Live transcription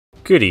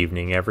Good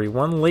evening,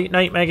 everyone. Late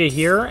Night Mega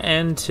here,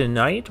 and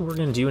tonight we're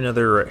going to do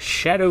another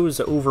Shadows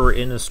over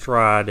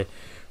Innistrad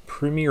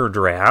Premier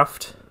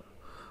Draft.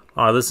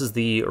 This is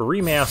the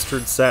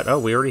remastered set. Oh,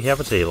 we already have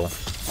a table.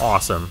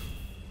 Awesome.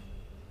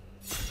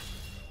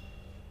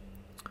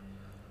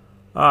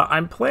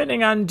 I'm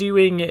planning on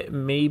doing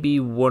maybe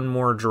one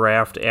more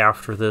draft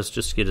after this,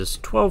 just to get us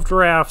 12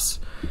 drafts.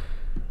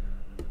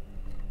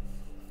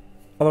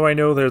 Although I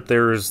know that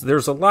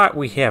there's a lot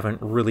we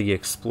haven't really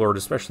explored,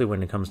 especially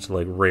when it comes to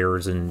like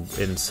rares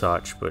and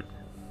such. But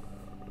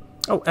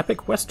oh,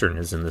 Epic Western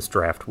is in this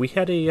draft. We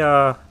had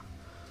a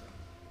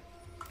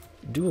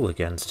duel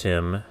against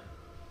him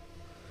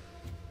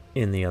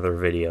in the other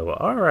video.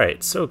 All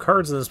right, so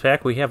cards in this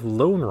pack. We have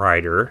Lone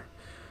Rider.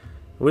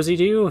 What does he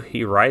do?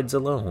 He rides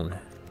alone.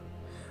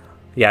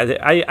 Yeah,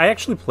 I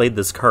actually played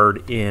this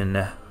card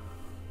in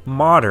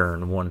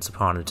Modern once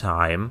upon a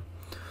time.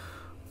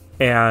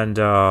 And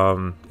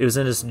it was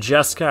in this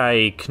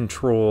Jeskai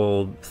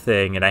control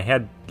thing, and I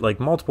had like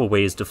multiple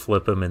ways to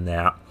flip him in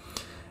that.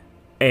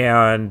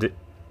 And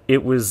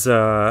it was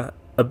a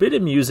bit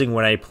amusing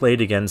when I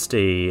played against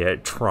a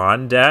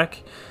Tron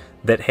deck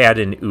that had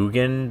an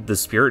Ugin, the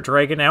Spirit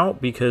Dragon,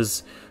 out,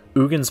 because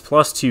Ugin's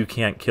 +2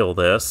 can't kill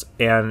this,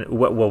 and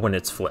well, when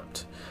it's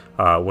flipped.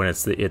 When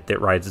it's it that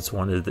rides its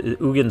one, the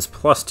Ugin's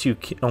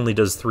 +2 only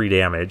does 3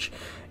 damage,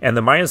 and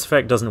the minus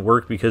effect doesn't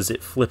work because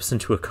it flips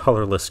into a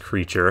colorless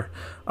creature.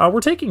 We're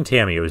taking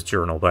Tamiyo's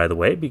Journal, by the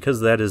way,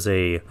 because that is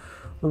a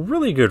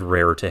really good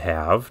rare to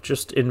have.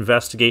 Just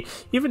investigate,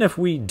 even if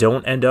we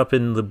don't end up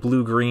in the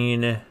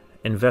blue-green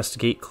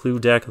investigate clue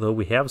deck, though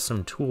we have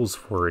some tools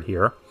for it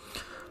here.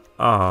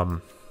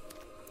 And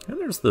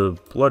there's the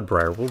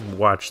Bloodbriar. We'll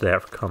watch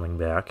that for coming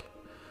back.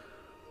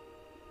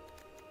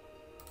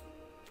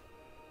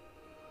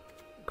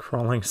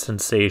 Crawling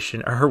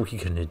Sensation. Are we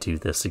going to do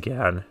this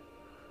again?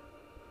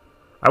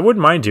 I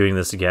wouldn't mind doing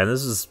this again.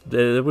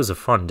 It was a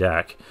fun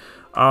deck.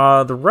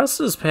 The rest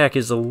of this pack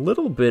is a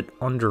little bit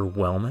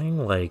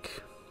underwhelming.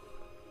 Like,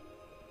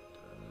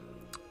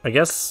 I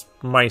guess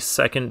my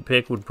second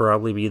pick would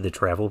probably be the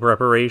Travel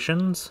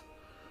Preparations.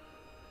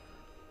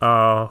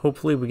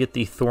 Hopefully we get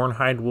the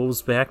Thornhide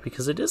Wolves back,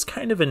 because it is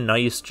kind of a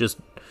nice just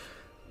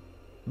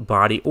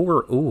body.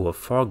 Or, ooh, a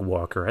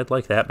Fogwalker. I'd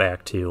like that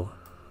back too.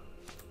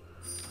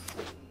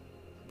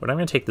 But I'm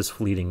going to take this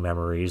Fleeting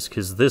Memories,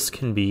 because this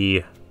can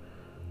be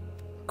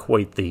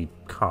quite the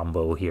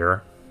combo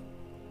here.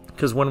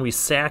 Because when we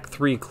sack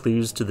 3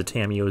 clues to the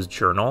Tamiyo's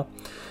Journal,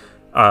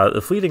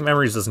 the Fleeting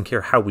Memories doesn't care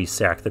how we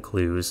sack the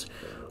clues.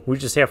 We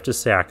just have to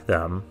sack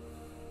them.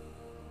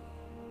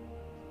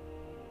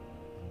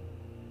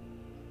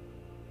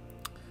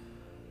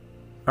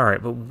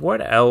 Alright, but what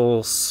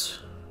else?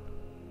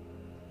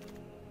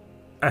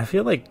 I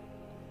feel like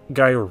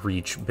Gaia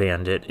Reach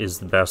Bandit is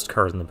the best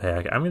card in the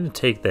pack. I'm going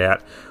to take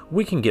that.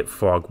 We can get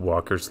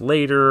Fogwalkers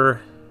later.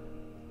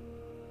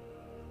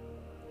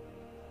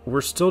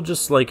 We're still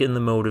just like in the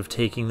mode of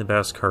taking the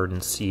best card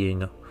and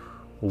seeing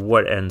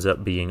what ends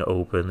up being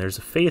open. There's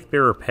a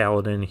Faithbearer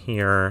Paladin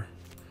here.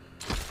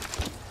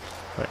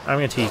 But I'm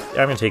going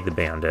to take the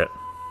Bandit.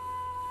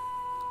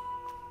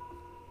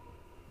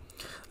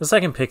 The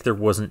second pick, there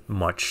wasn't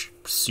much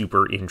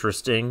super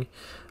interesting.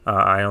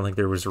 I don't think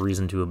there was a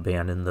reason to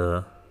abandon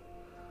the...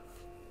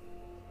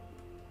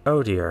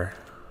 Oh dear.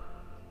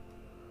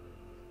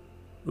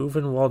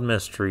 Uvenwald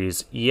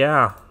Mysteries.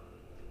 Yeah.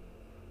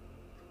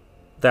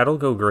 That'll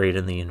go great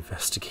in the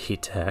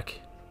Investigate deck.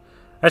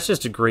 That's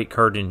just a great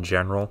card in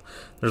general.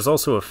 There's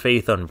also a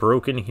Faith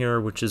Unbroken here,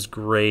 which is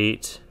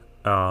great.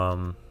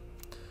 Selfless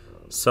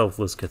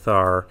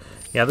Cathar.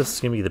 Yeah, this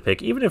is going to be the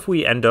pick. Even if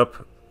we end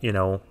up, you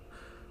know,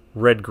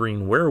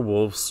 red-green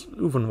werewolves,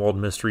 Uvenwald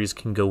Mysteries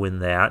can go in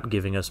that,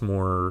 giving us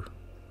more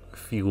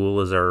fuel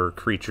as our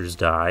creatures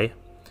die.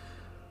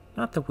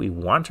 Not that we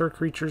want our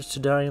creatures to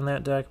die in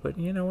that deck, but,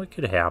 you know, it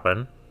could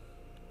happen.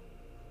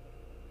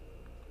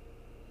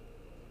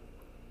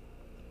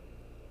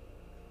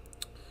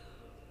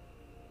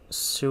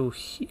 So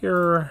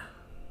here,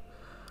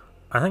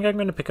 I think I'm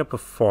going to pick up a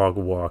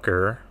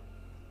Fogwalker.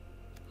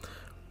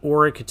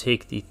 Or I could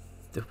take the...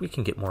 We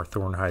can get more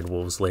Thornhide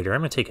Wolves later. I'm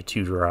going to take a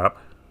 2-drop.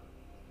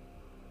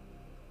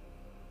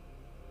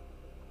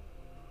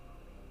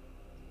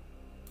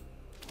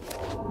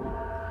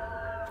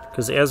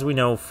 Because as we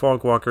know,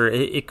 Fogwalker,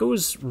 it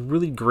goes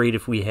really great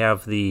if we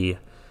have the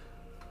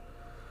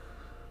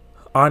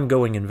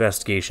ongoing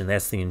investigation.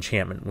 That's the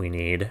enchantment we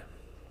need.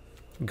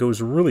 It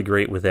goes really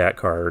great with that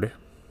card.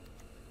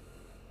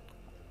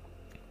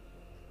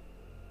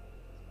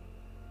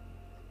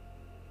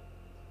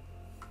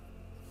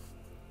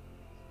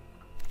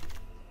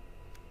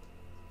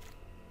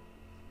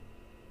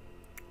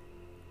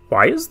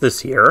 Why is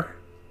this here?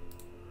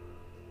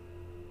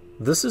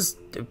 This is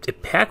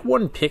pack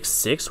 1, pick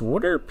 6.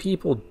 What are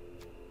people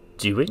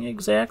doing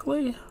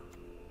exactly?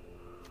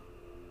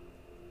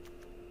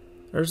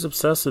 There's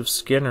Obsessive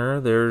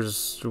Skinner. We're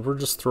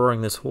just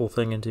throwing this whole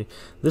thing into...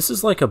 This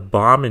is like a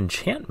bomb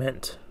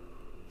enchantment.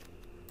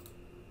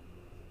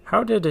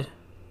 How did...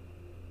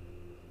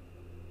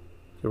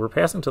 Okay, we're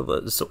passing to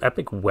the... So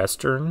Epic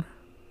Western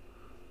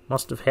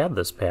must have had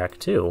this pack,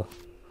 too.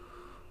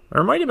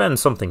 There might have been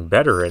something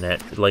better in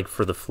it, like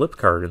for the flip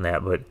card and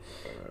that, but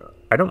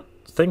I don't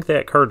think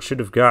that card should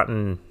have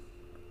gotten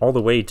all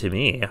the way to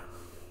me.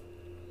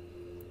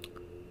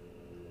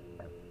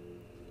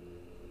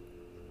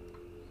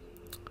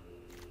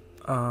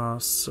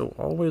 So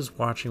always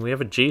watching. We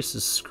have a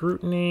Jace's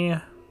Scrutiny.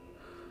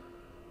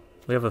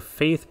 We have a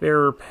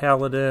Faithbearer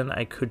Paladin.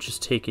 I could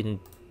just take a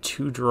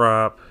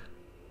 2-drop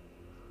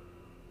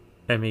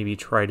and maybe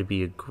try to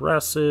be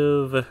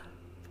aggressive.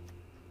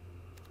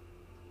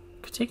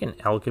 Could take an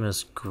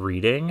Alchemist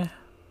Greeting.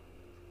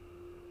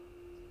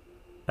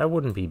 That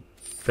wouldn't be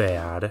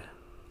bad.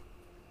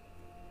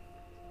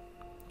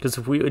 Because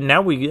if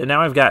now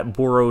I've got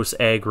Boros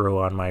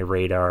aggro on my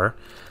radar.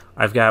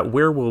 I've got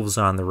Werewolves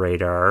on the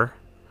radar.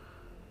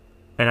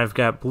 And I've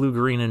got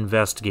Blue-Green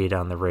Investigate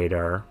on the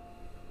radar.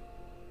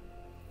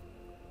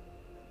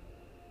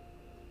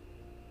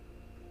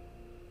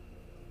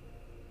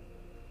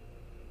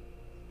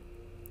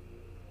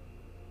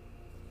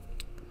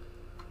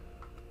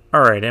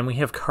 Alright, and we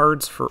have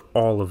cards for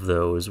all of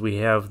those. We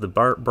have the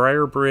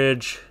Briar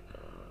Bridge.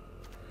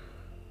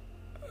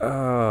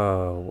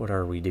 What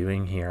are we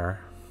doing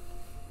here?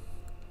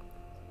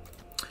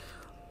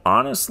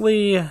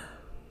 Honestly,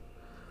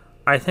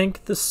 I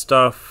think the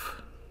stuff...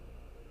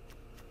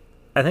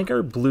 I think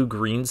our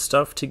blue-green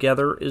stuff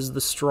together is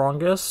the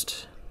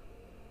strongest.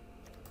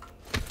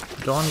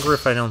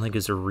 Dawngryff I don't think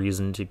is a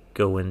reason to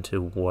go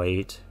into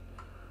white.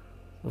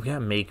 We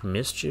got Make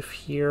Mischief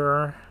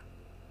here.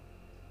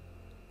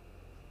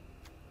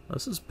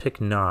 This is pick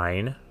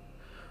 9.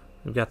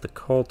 We've got the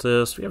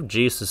Cultist. We have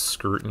Jace's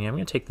Scrutiny. I'm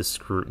going to take the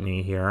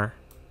Scrutiny here.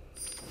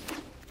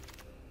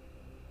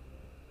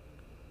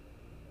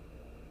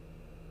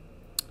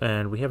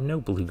 And we have no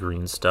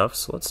blue-green stuff,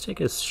 so let's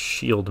take a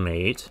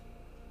Shieldmate.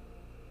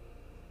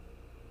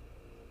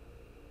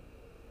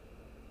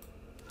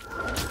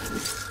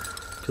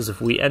 Because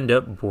if we end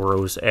up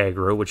Boros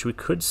aggro, which we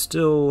could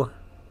still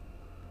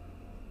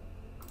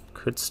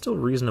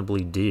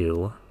reasonably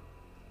do.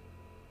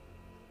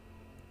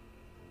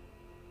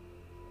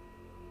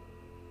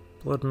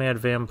 Blood Mad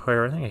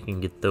Vampire, I think I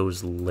can get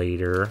those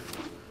later.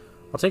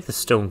 I'll take the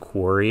Stone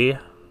Quarry.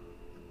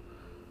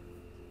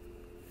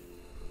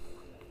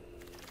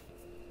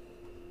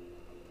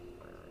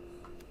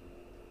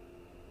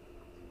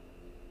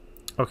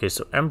 Okay,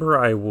 so Ember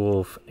Eye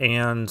Wolf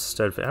and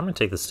Steadfast. I'm going to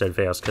take the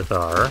Steadfast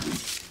Cathar.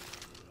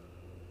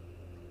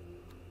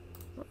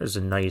 There's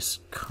a nice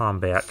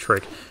combat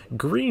trick.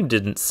 Green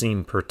didn't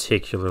seem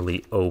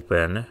particularly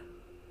open.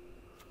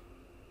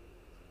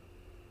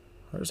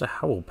 There's a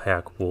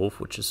Howlpack Wolf,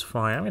 which is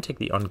fine. I'm going to take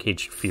the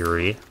Uncaged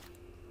Fury.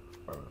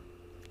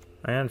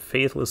 And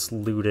Faithless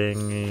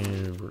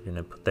Looting. We're going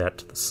to put that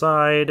to the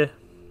side.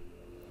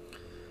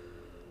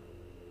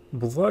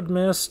 Blood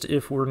Mist,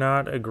 if we're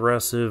not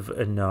aggressive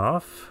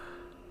enough.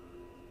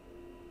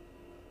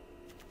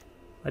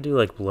 I do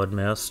like Blood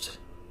Mist.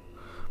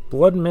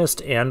 Blood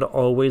Mist and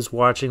Always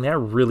Watching, that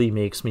really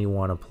makes me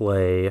want to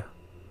play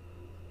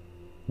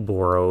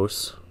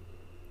Boros.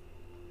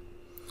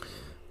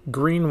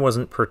 Green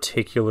wasn't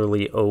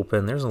particularly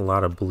open. There's a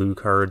lot of blue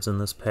cards in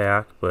this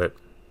pack, but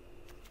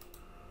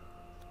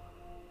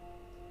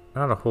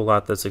not a whole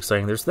lot that's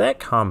exciting. There's that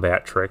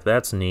combat trick.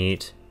 That's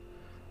neat.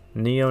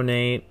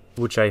 Neonate,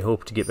 which I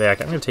hope to get back.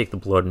 I'm going to take the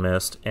Blood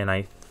Mist, and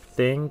I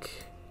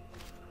think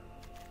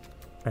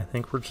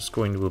we're just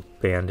going to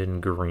abandon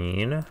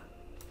green.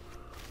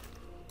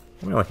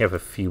 We only have a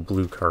few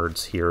blue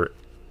cards here.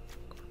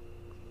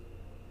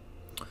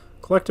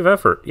 Collective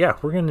Effort. Yeah,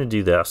 we're going to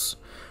do this.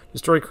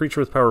 Destroy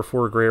creature with power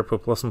 4 or greater.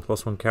 Put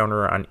 +1/+1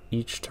 counter on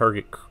each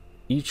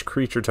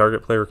creature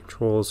target player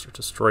controls, or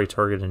destroy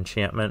target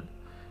enchantment.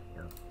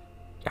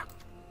 Yeah.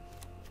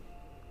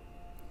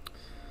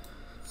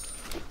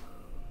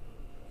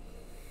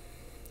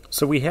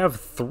 So we have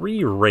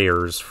 3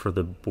 rares for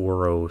the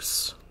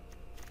Boros.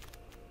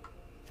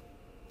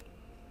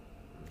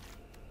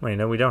 Wait,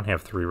 no, we don't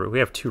have 3. We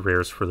have 2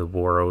 rares for the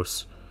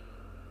Boros.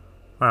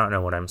 I don't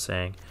know what I'm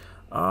saying.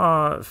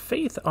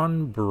 Faith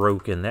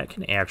Unbroken. That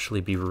can actually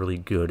be really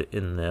good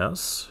in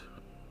this.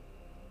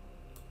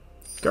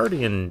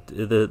 Guardian,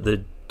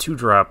 the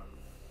 2-drop.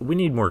 We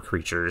need more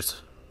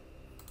creatures.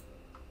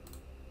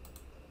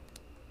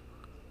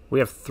 We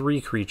have 3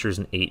 creatures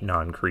and 8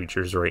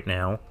 non-creatures right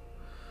now.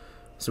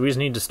 So we just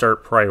need to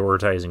start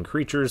prioritizing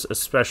creatures,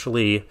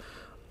 especially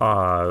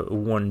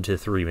 1 to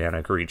 3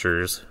 mana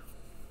creatures.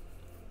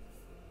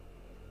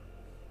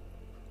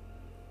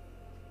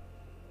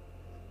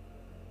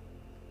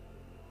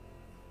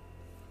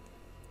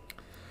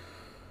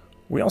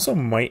 We also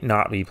might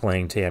not be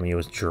playing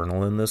Tamiyo's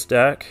Journal in this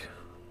deck.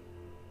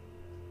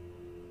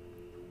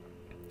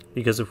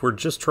 Because if we're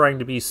just trying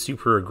to be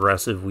super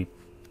aggressive, we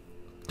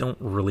don't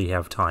really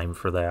have time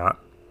for that.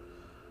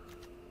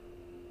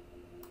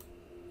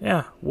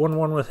 Yeah,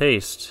 1/1 with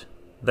haste.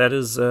 That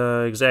is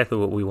exactly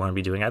what we want to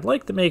be doing. I'd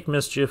like to make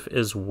Mischief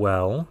as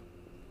well.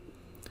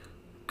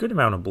 Good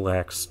amount of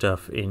black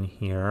stuff in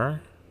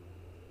here.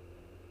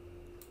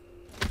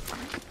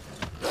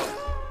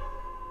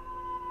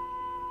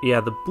 Yeah,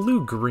 the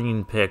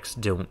blue-green picks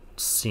don't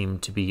seem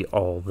to be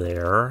all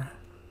there.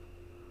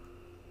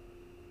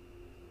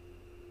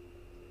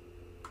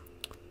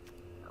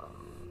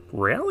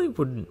 Rally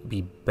wouldn't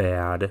be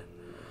bad.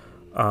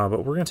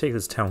 But we're going to take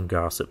this Town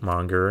Gossip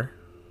Monger.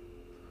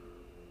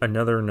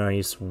 Another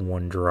nice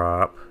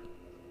 1-drop.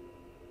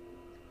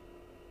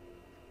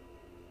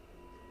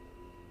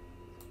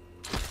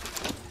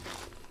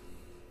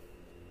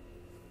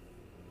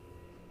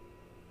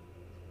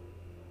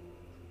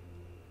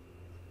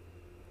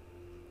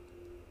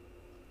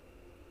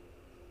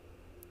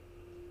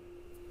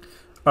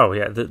 Oh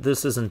yeah,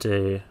 this isn't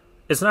a...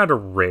 It's not a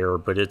rare,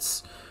 but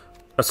it's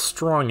a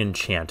strong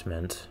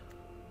enchantment.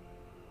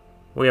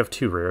 We have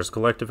 2 rares,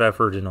 Collective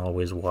Effort and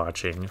Always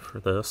Watching for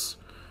this.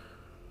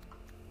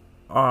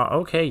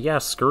 Okay, yeah,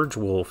 Scourge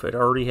Wolf. It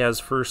already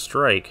has First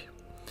Strike.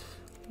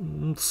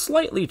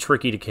 Slightly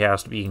tricky to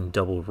cast being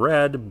double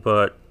red,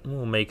 but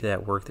we'll make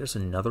that work. There's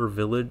another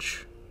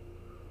village.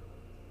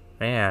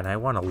 Man, I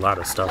want a lot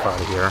of stuff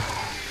out of here.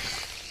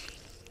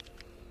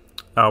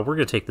 We're going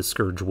to take the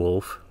Scourge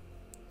Wolf.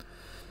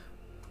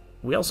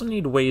 We also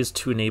need ways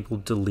to enable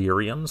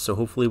Delirium, so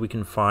hopefully we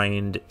can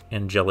find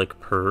Angelic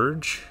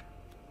Purge.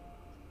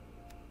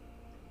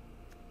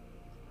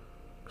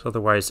 Because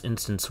otherwise,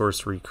 instant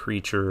sorcery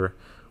creature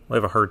will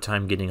have a hard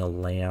time getting a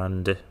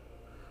land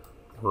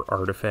or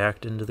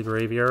artifact into the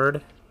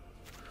graveyard.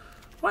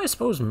 Well, I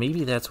suppose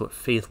maybe that's what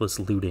Faithless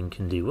Looting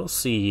can do. We'll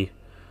see.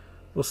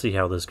 We'll see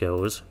how this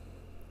goes.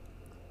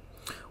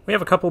 We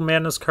have a couple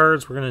Madness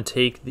cards. We're going to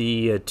take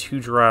the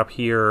 2-drop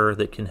here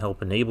that can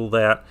help enable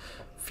that.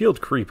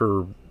 Field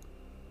Creeper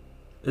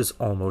is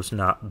almost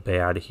not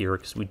bad here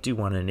because we do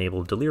want to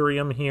enable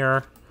Delirium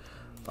here.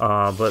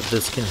 But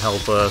this can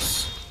help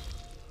us.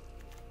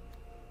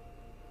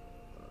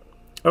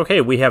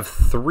 Okay, we have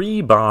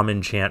 3 bomb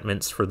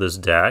enchantments for this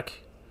deck.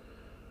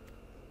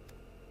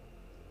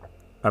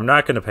 I'm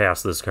not going to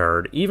pass this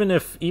card. Even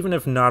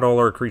if not all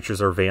our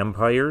creatures are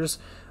vampires,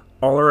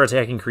 all our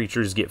attacking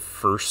creatures get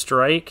First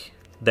Strike.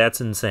 That's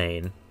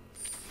insane.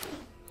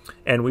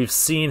 And we've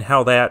seen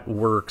how that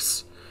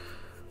works.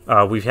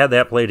 We've had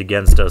that played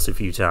against us a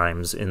few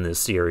times in this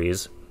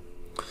series.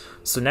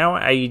 So now,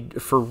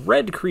 for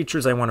red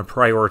creatures, I want to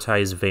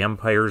prioritize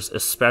vampires,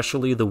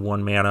 especially the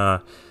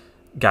 1-mana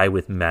guy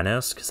with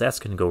Menace, because that's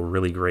going to go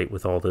really great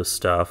with all this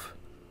stuff.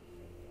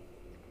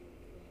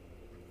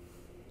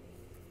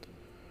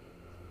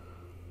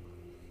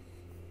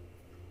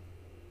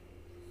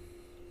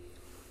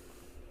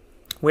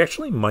 We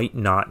actually might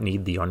not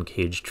need the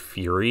Uncaged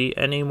Fury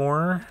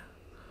anymore.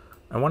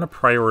 I want to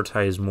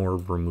prioritize more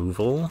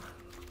removal.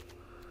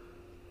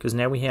 Because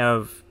now we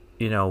have,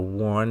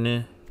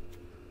 1,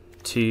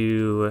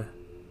 2,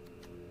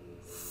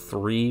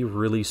 3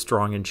 really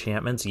strong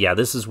enchantments. Yeah,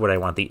 this is what I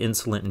want, the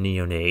Insolent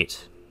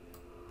Neonate.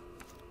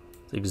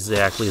 It's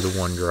exactly the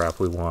 1-drop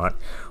we want.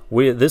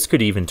 This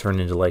could even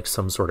turn into like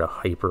some sort of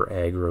hyper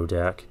aggro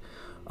deck.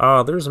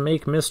 There's a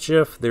Make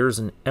Mischief, there's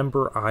an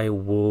Ember Eye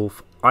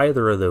Wolf.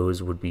 Either of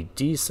those would be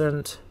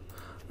decent.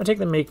 I'll take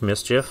the Make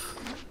Mischief.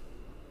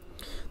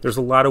 There's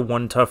a lot of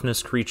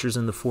 1-toughness creatures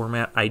in the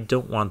format. I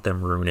don't want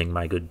them ruining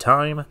my good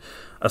time,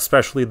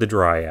 especially the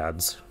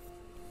Dryads.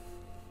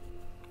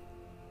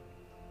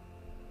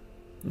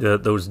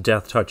 Those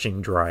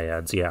death-touching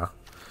Dryads, yeah.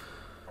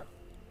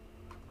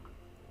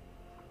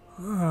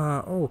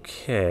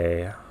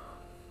 Okay.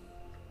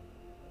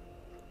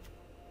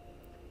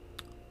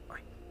 I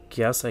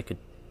guess I could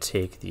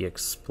take the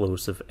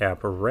Explosive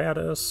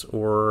Apparatus,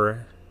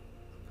 or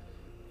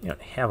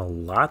have a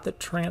lot that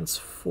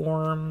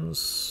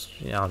transforms.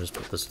 Yeah, I'll just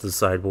put this to the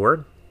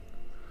sideboard.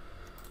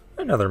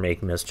 Another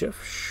Make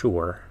Mischief,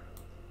 sure.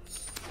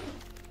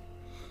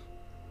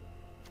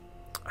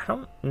 I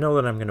don't know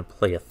that I'm going to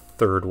play a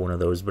 3rd one of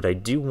those, but I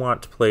do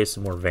want to play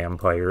some more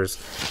vampires.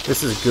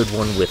 This is a good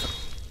one with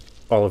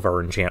all of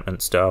our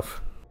enchantment stuff.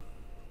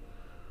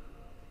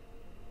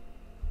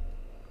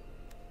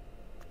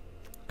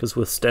 Because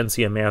with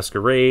Stensia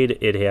Masquerade,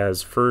 it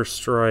has First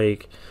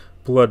Strike.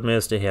 Blood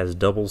Mist, it has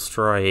Double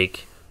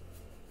Strike.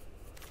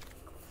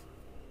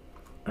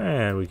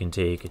 And we can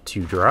take a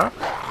 2-drop.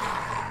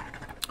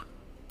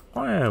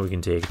 And we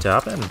can take a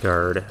top-end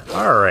card.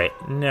 Alright,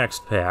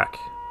 next pack.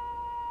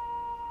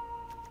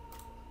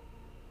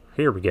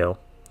 Here we go.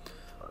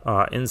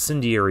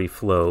 Incendiary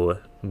Flow.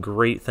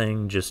 Great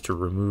thing just to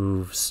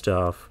remove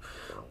stuff.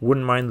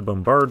 Wouldn't mind the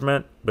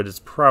Bombardment, but it's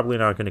probably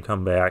not going to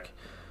come back.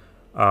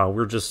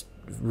 We're just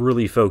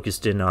really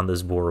focused in on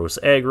this Boros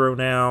aggro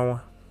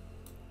now.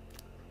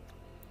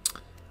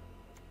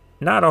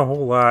 Not a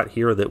whole lot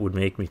here that would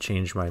make me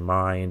change my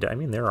mind. I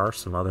mean, there are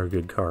some other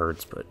good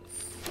cards, but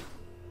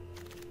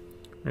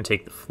I'm going to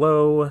take the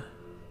Flow.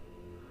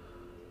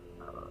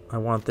 I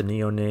want the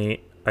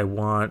Neonate. I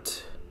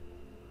want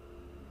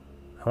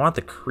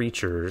the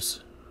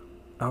creatures.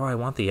 Oh, I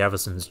want the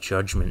Avacyn's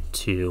Judgment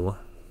too.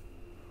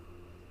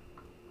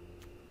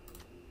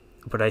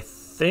 But I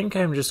think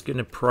I'm just going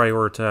to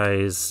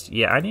prioritize...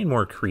 Yeah, I need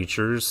more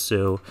creatures,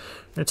 so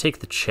I'm going to take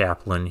the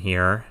Chaplain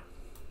here.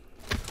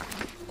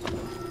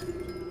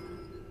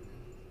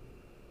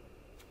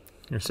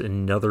 There's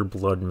another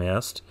Blood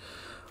Mist.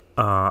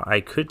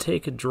 I could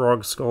take a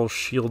Drog Skull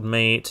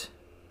Shieldmate,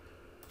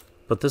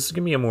 but this is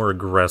going to be a more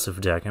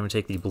aggressive deck. I'm going to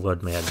take the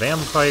Blood Mad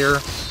Vampire,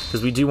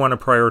 because we do want to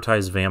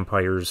prioritize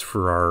vampires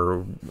for our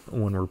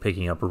when we're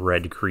picking up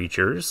red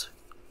creatures.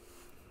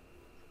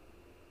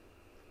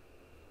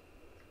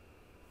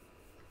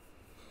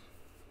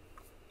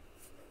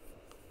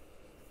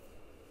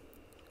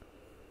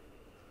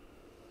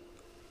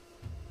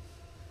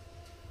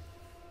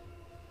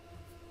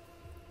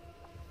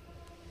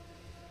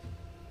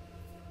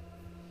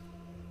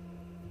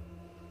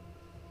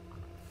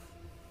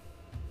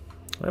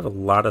 I have a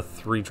lot of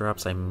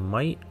 3-drops. I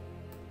might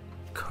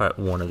cut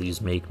one of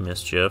these Make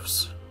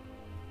Mischiefs.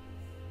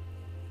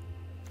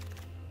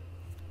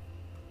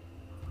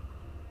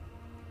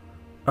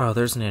 Oh,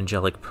 there's an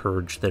Angelic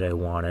Purge that I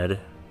wanted.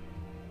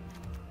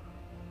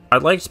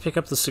 I'd like to pick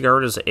up the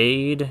Sigarda's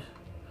Aid,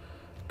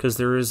 because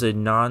there is a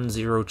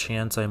non-zero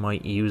chance I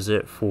might use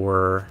it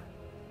for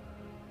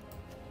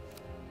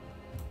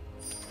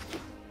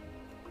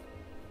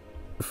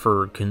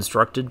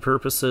constructed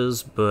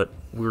purposes, but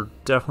we're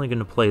definitely going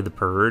to play the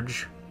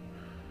Purge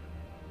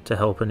to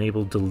help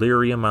enable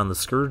Delirium on the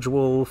Scourge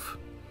Wolf,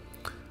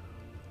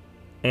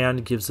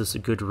 and gives us a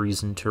good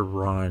reason to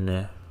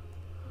run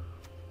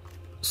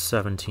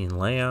 17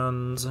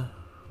 lands.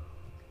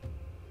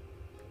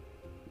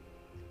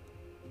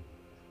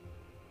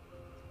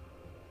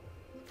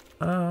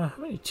 How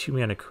many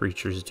 2-mana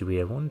creatures do we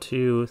have? 1,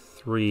 2,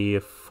 3,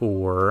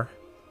 4.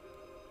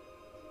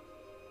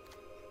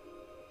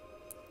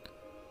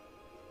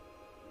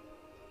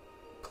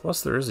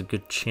 Plus, there is a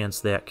good chance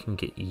that can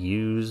get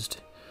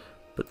used.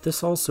 But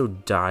this also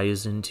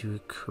dies into a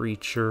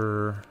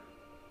creature.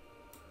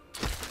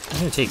 I'm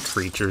going to take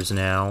creatures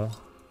now.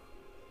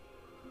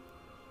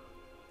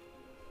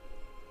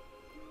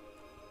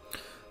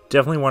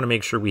 Definitely want to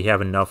make sure we have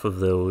enough of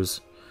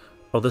those.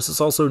 Oh, this is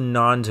also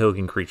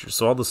non-token creatures.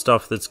 So all the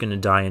stuff that's going to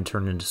die and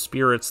turn into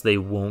spirits, they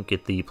won't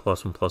get the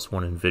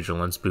 +1/+1 in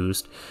vigilance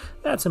boost.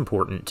 That's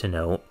important to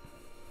note.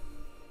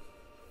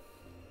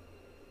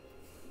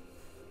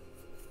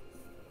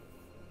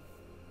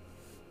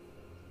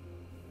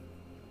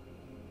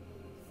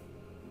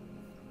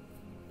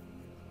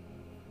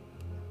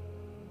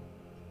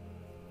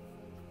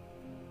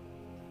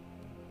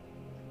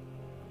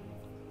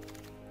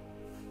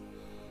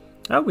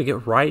 Oh, we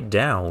get Ride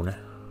Down.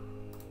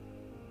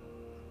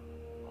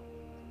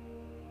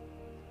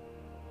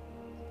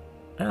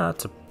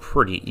 That's a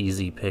pretty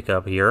easy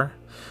pickup here.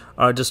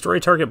 Destroy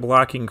target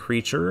blocking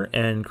creature,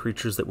 and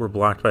creatures that were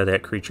blocked by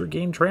that creature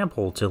gain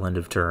trample till end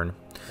of turn.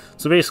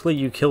 So basically,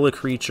 you kill a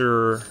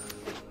creature,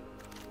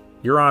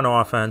 you're on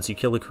offense, you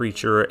kill a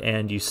creature,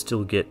 and you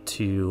still get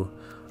to...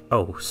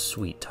 Oh,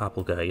 sweet,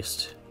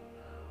 Topplegeist.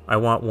 I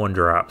want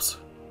 1-drops.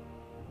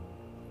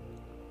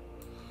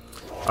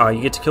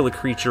 You get to kill a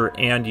creature,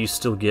 and you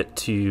still get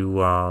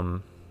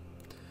to...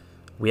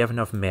 we have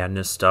enough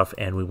madness stuff,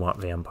 and we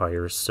want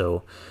vampires,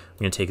 so I'm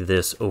going to take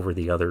this over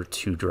the other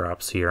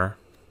 2-drops here.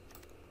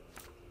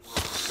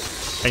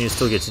 And you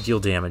still get to deal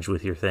damage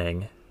with your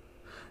thing.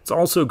 It's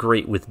also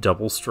great with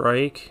Double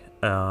Strike.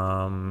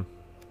 I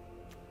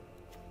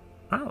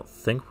don't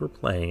think we're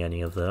playing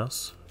any of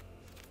this.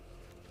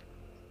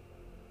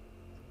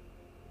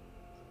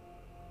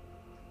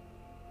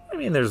 I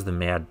mean, there's the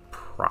Mad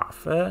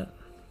Prophet.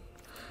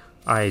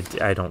 I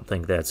don't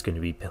think that's going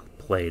to be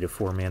played, a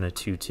 4-mana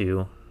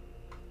 2/2.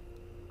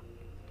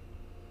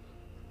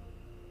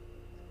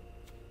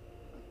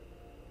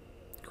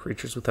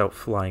 Creatures without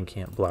flying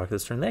can't block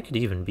this turn. That could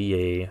even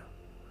be a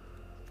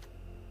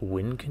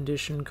win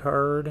condition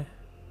card.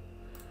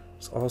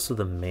 It's also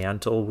the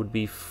Mantle would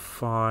be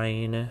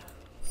fine.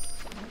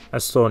 I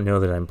still don't know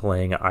that I'm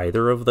playing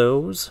either of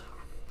those.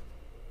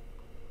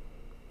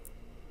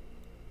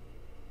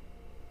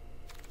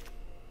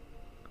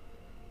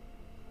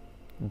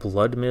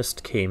 Blood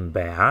Mist came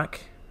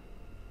back.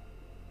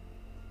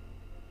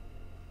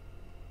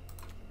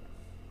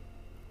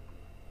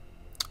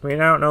 I mean,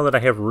 I don't know that I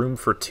have room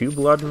for 2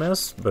 Blood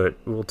Mists, but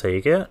we'll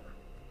take it.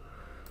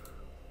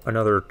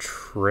 Another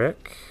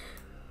Trick.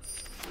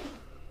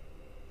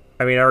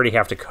 I mean, I already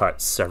have to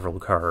cut several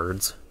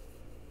cards.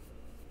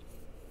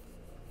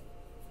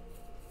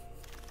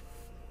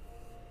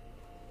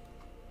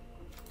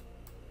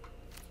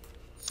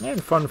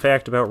 And fun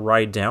fact about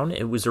Ride Down,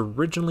 it was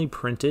originally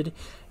printed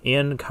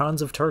in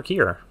Khans of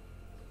Tarkir.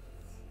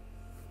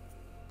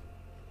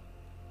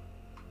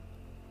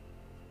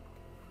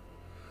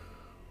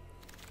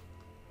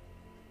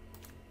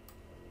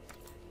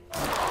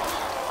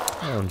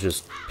 I'll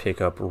just pick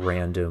up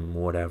random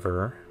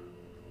whatever.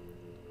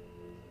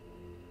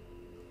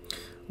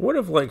 Would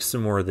have liked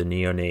some more of the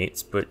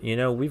Neonates, but, you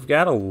know, we've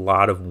got a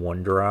lot of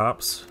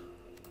 1-drops.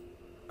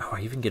 Oh,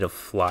 I even get a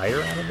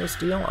flyer out of this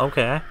deal?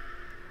 Okay.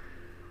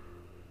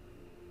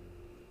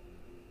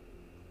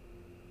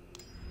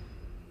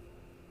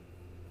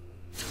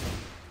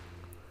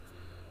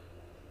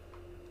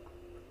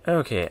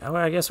 Okay, well,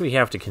 I guess we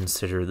have to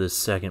consider this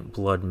second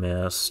Blood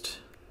Mist.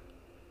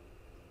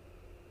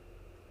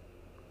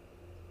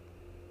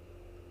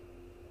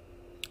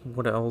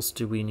 What else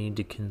do we need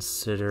to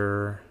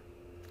consider?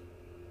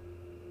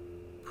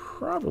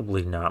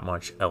 Probably not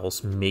much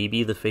else.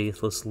 Maybe the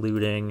Faithless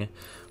Looting.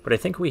 But I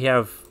think we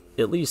have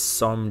at least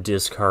some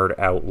discard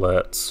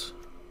outlets.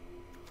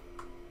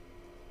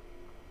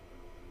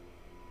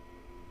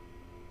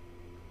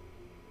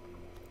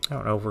 I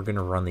don't know if we're going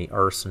to run the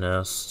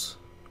Arsonist.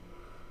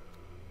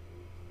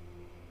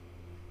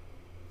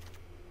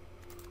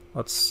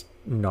 Let's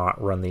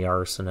not run the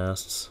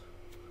Arsonists.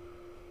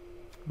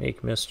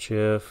 Make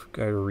Mischief,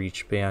 Guy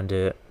Reach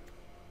Bandit.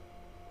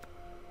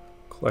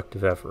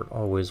 Collective Effort,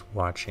 always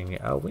watching.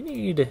 We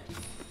need...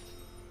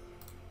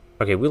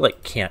 Okay, we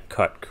like can't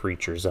cut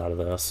creatures out of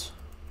this.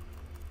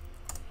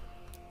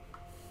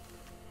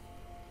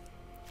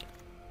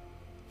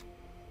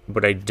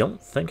 But I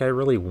don't think I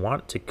really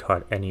want to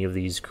cut any of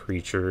these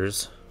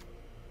creatures.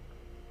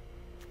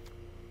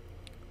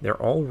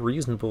 They're all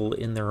reasonable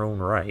in their own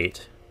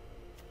right.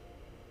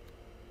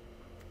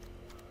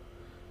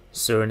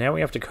 So now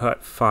we have to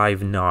cut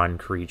 5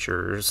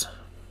 non-creatures.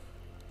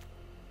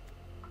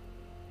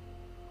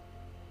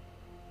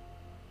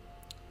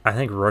 I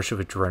think Rush of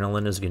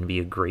Adrenaline is going to be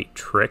a great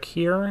trick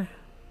here.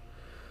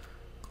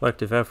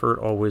 Collective Effort,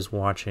 always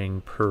watching,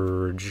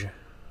 Purge.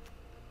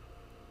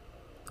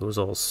 Those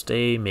all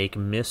stay. Make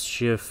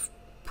Mischief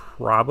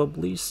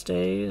probably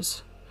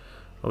stays.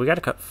 Well, we got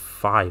to cut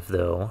 5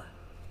 though.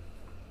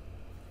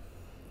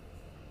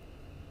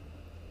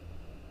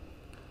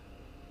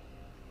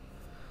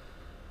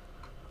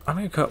 I'm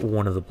going to cut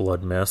one of the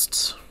Blood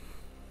Mists.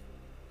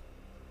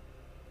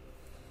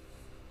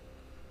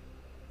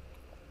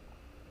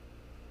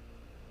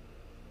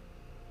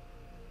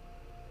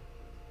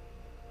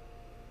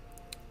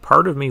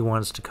 Part of me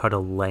wants to cut a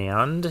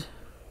land.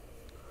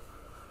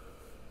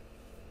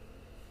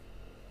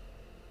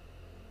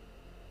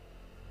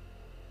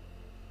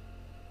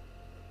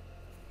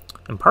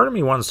 And part of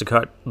me wants to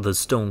cut the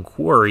Stone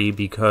Quarry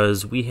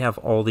because we have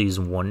all these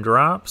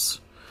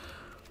 1-drops,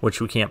 which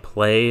we can't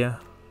play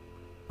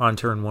on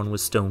turn 1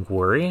 with Stone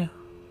Quarry.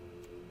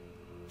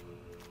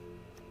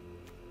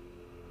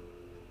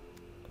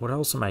 What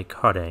else am I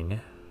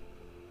cutting?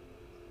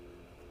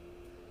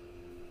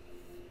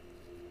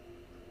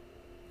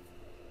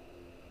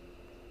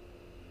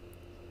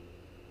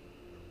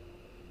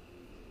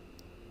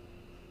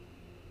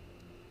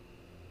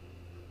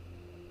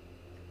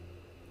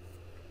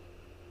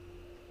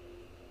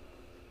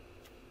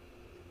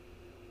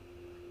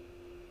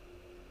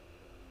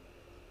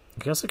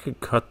 I guess I could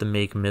cut the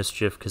Make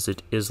Mischief because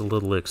it is a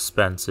little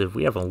expensive.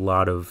 We have a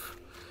lot of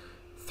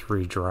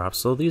 3-drops,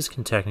 so these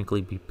can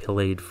technically be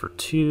played for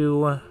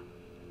 2.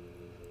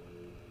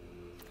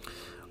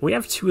 We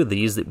have 2 of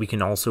these that we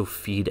can also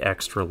feed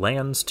extra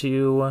lands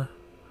to.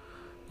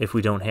 If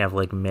we don't have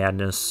like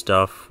Madness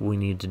stuff we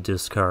need to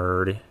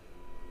discard.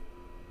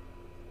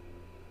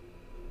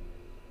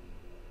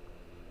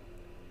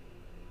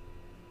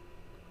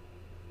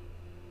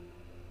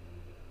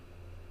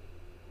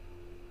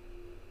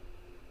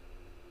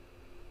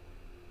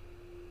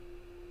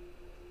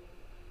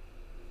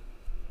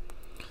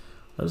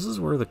 This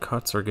is where the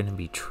cuts are going to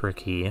be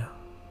tricky.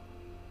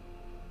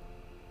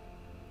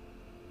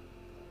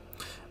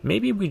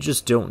 Maybe we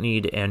just don't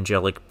need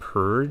Angelic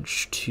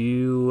Purge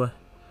to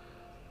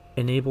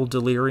enable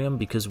Delirium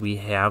because we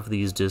have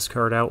these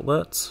discard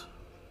outlets.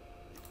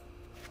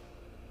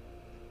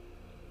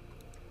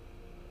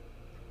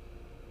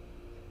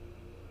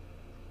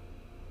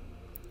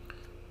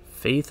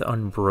 Faith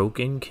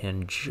Unbroken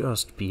can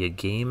just be a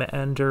game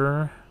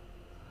ender.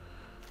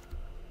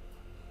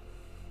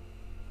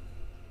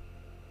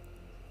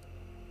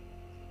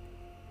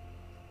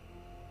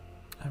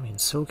 I mean,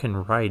 so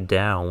can Ride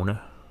Down.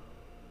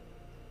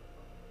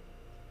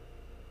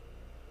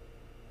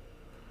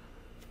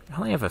 I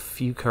only have a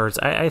few cards.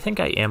 I think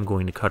I am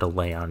going to cut a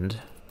land.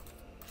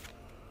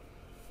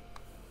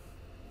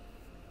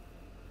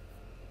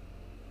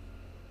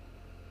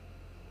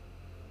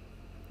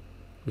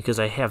 Because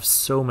I have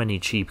so many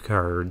cheap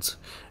cards.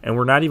 And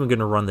we're not even going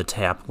to run the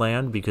tap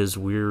land because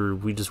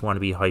we just want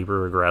to be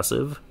hyper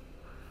aggressive.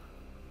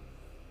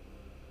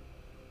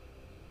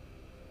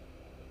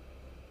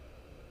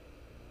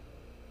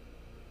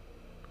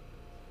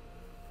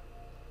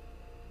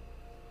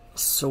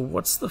 So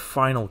what's the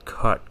final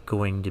cut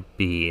going to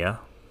be? I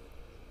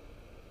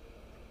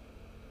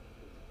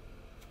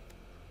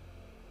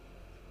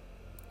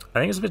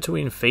think it's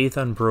between Faith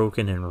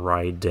Unbroken and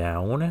Ride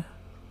Down.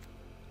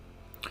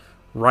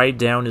 Ride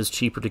Down is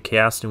cheaper to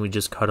cast and we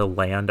just cut a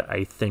land.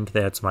 I think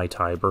that's my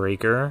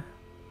tiebreaker.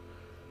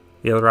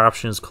 The other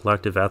option is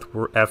Collective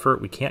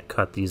Effort. We can't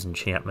cut these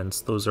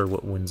enchantments. Those are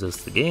what wins us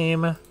the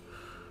game.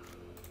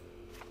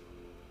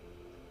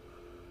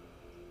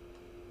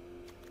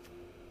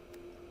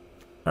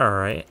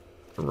 Alright,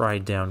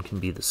 Ride Down can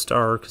be the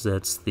star because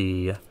that's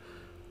the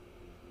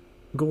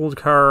gold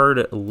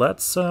card.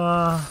 Let's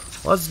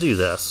do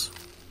this.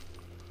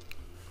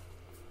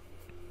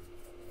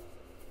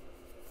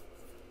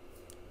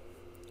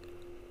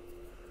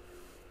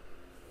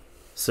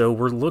 So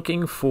we're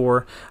looking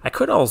for... I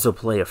could also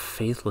play a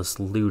Faithless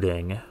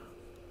Looting.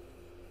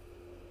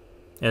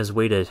 as a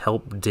way to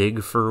help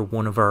dig for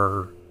one of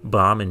our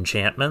bomb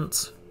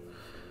enchantments.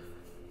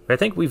 I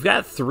think we've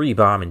got 3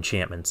 bomb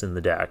enchantments in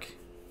the deck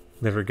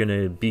that are going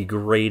to be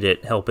great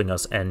at helping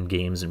us end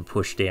games and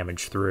push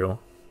damage through.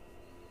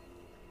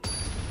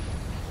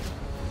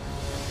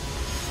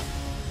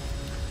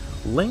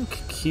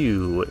 Link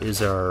Q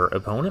is our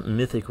opponent,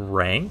 mythic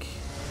rank.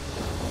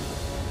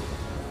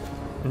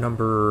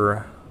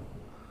 Number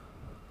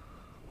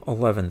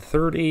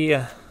 1130.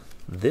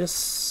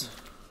 This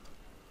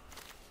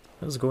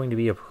is going to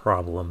be a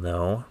problem,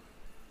 though.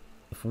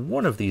 If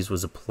one of these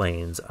was a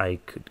plains, I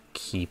could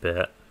keep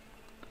it.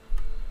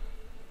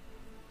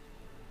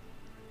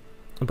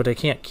 But I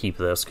can't keep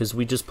this, because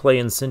we just play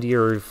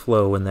Incendiary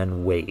Flow and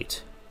then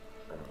wait.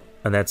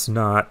 And that's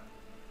not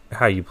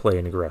how you play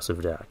an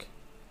aggressive deck.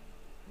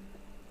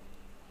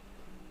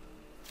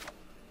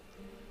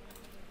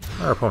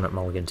 Our opponent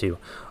mulligan too.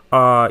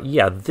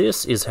 Yeah,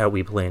 this is how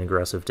we play an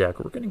aggressive deck.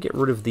 We're going to get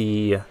rid of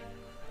the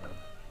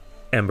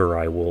Ember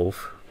Eye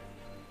Wolf.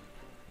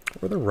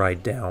 Or the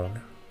Ride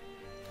Down.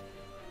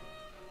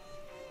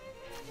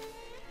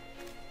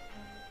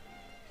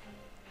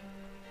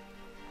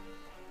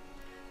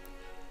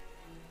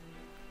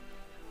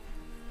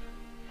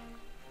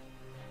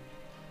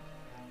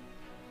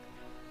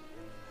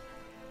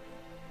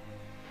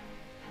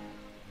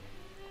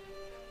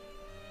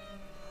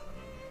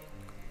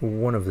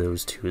 One of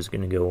those two is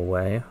going to go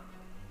away.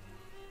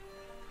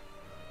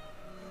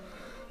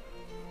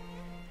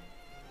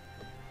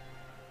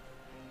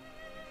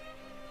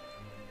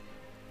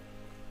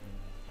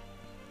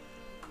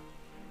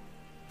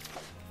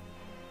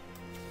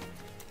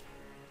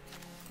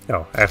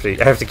 Oh, I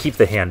have to keep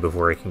the hand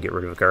before I can get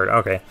rid of a card.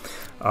 Okay.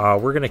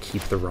 We're going to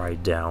keep the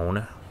Ride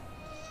Down.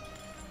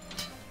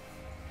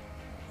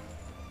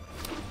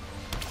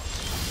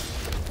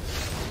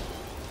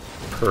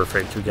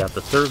 Perfect, we got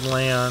the 3rd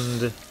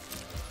land.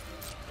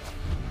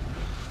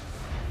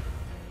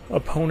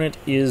 Opponent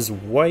is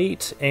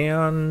white,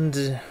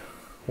 and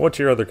what's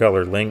your other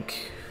color,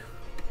 Link?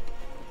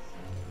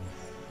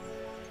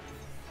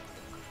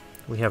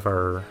 We have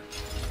our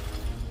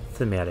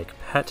thematic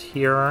pet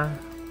here.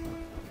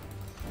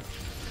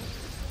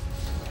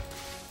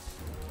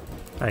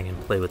 I can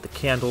play with the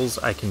candles,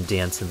 I can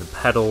dance in the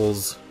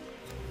petals.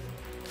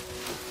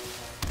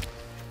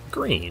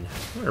 Green,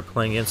 we're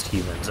playing against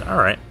humans,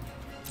 alright.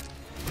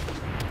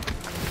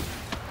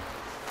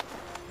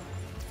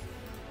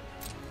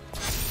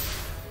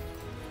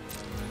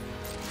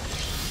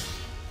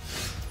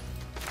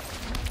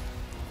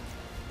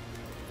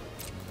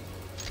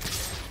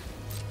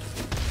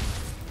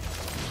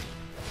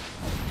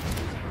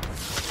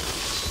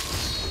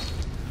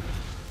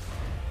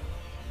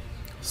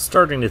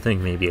 Starting to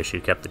think maybe I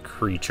should have kept the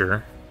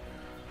creature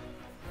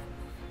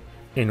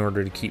in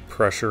order to keep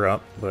pressure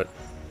up, but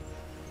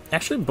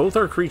actually both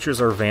our creatures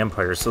are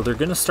vampires, so they're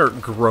going to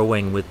start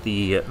growing with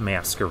the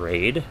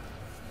Masquerade.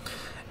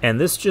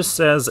 And this just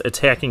says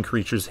attacking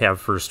creatures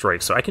have first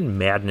strike, so I can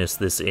Madness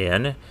this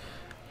in,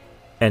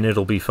 and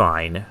it'll be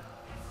fine.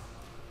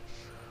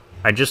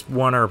 I just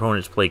want our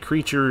opponent to play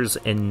creatures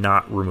and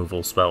not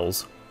removal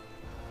spells.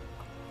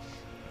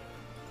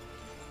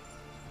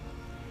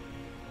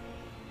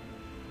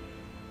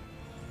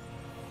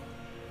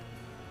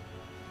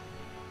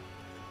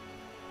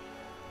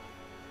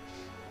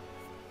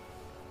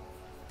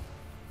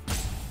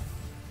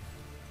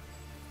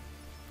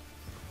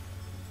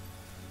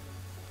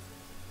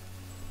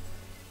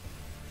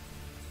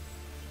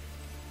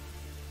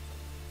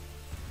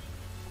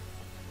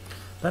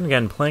 Then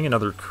again, playing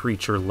another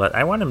creature,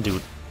 I want him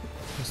to...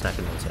 He's not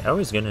going to attack. Oh,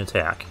 he's going to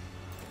attack.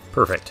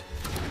 Perfect.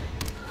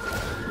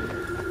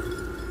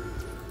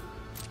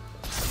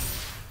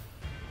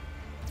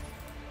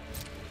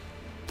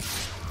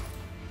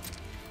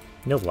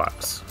 No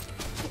blocks.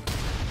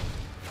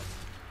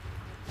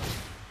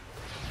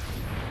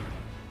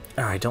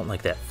 Oh, I don't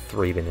like that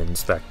Thraben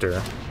Inspector.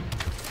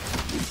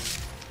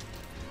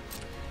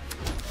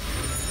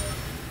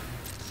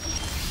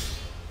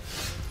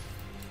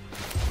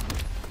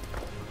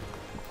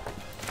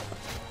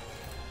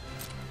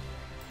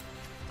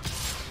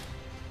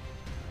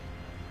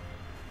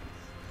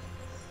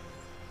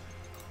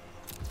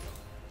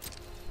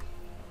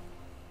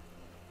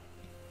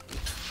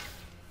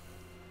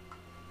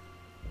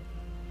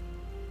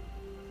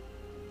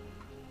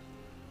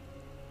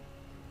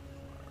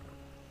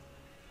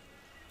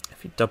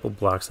 If he double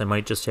blocks, I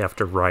might just have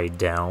to Ride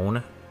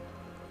Down.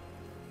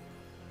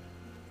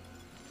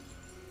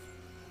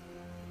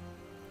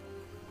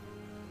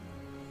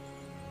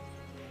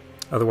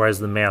 Otherwise,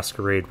 the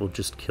Masquerade will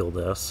just kill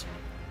this.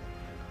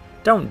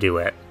 Don't do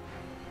it.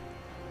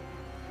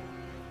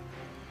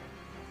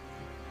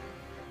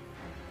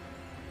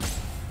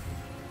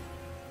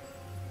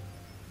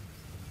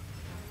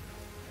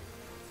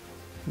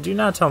 Do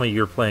not tell me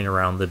you're playing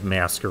around the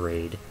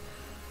Masquerade.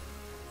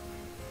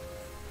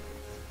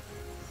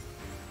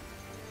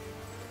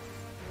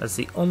 That's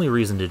the only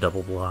reason to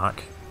double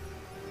block.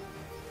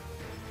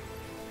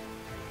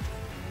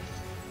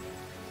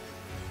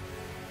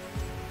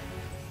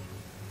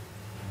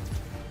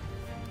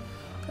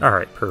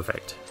 Alright,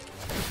 perfect.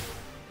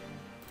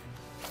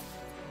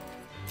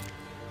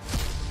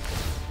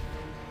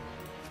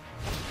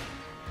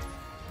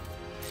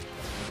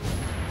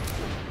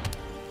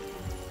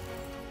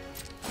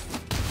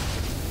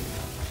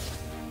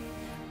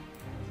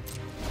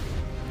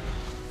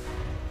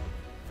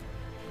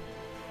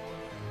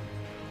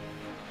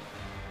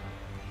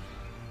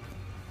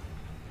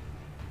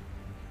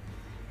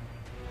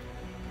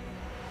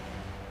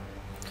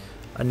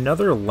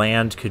 Another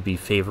land could be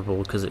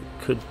favorable, because it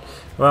could...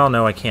 Well,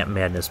 no, I can't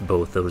madness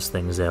both those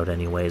things out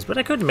anyways, but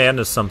I could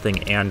madness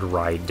something and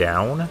ride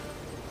down.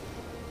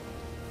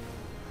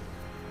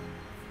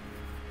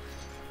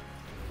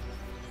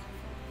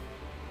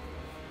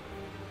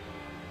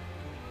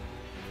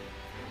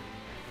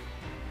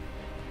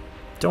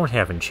 Don't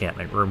have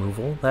enchantment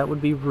removal, that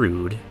would be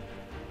rude.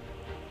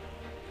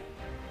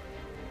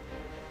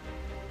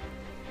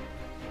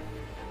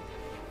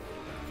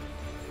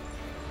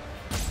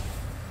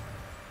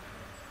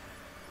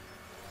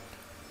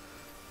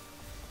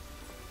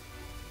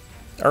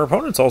 Our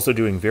opponent's also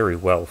doing very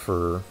well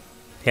for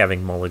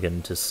having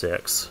mulligan to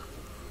 6.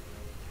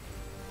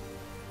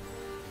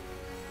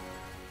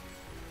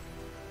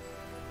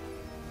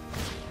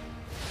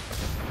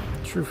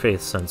 True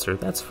Faith Sensor,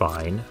 that's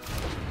fine.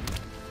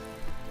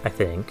 I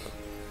think.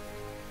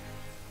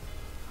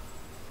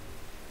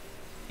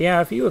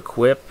 Yeah, if you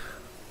equip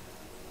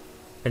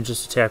and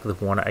just attack with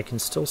 1, I can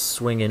still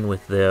swing in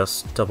with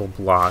this, double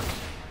block,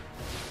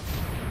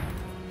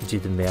 do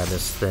the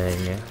madness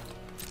thing.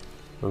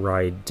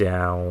 Ride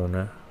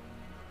down.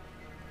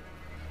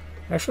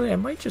 Actually, I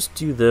might just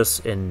do this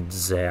and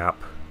zap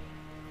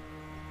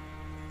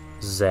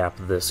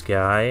this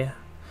guy.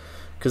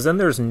 Because then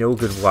there's no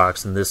good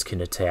blocks and this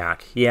can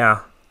attack. Yeah,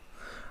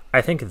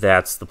 I think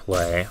that's the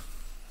play.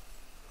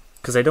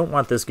 Because I don't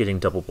want this getting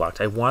double blocked.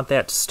 I want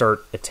that to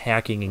start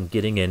attacking and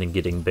getting in and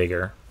getting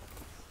bigger.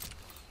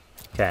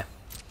 Okay.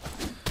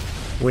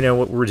 We know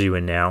what we're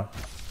doing now.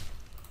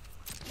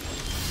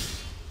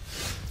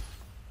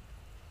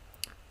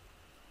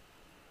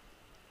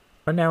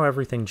 But now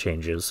everything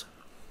changes.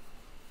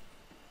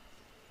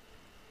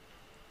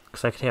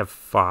 Because I could have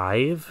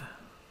 5.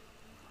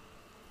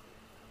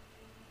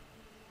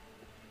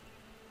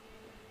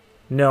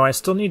 No, I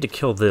still need to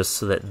kill this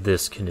so that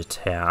this can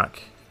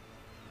attack.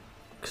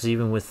 Because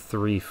even with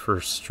 3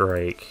 first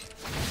strike...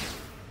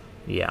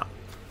 Yeah.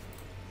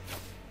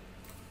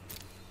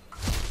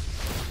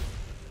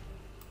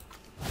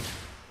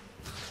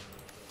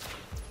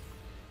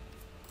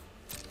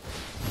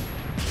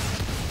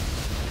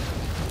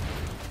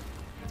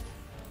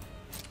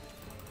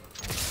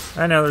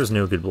 I know there's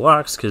no good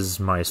blocks because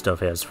my stuff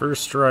has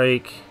first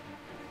strike.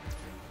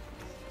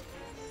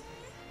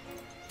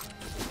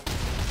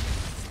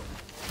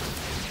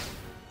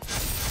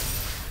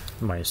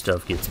 My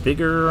stuff gets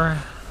bigger.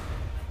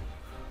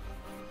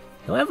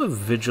 He'll have a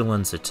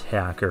vigilance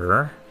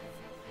attacker.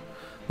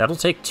 That'll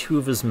take 2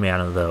 of his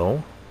mana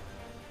though.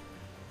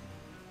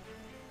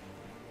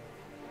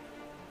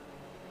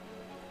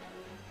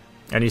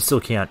 And he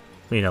still can't,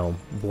 you know,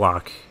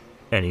 block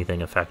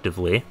anything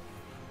effectively.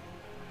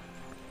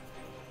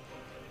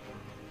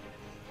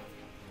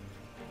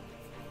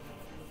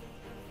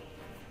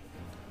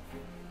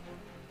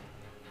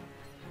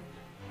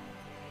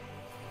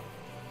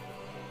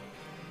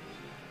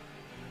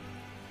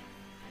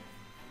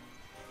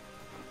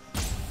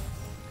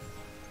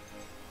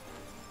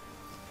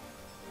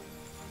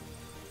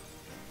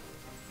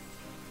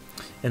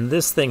 And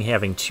this thing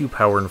having 2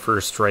 power and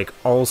first strike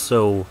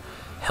also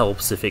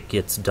helps if it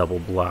gets double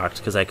blocked,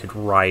 because I could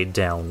ride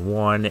down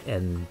 1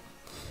 and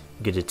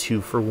get a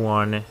 2 for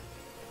 1.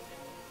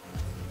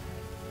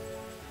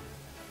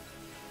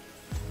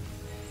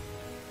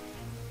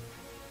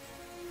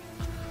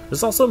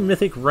 There's also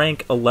Mythic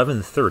rank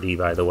 1130,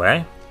 by the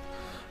way.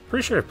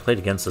 Pretty sure I've played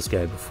against this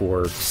guy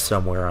before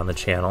somewhere on the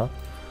channel.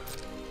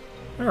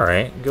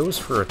 Alright, goes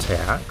for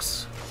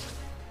attacks.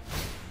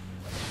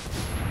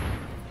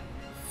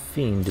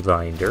 Fiend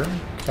Binder.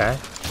 Okay.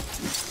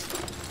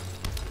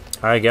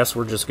 I guess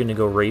we're just gonna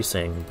go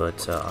racing, but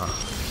that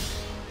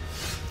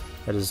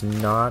is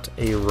not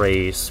a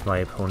race my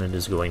opponent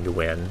is going to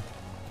win.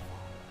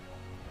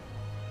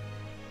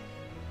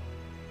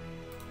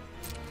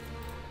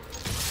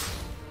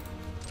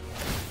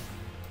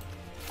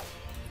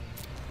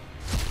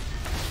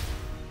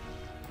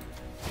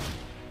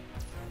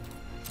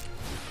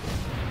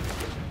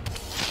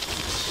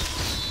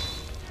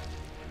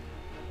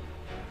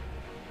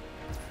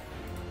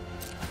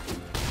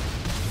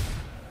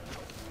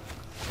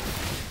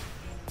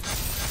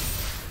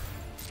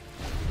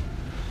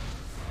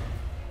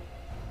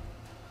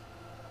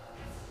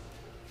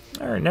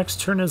 Alright, next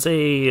turn is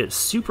a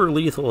super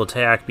lethal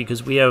attack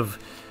because we have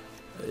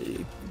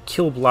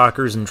kill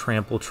blockers and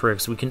trample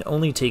tricks. We can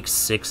only take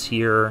 6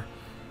 here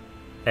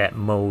at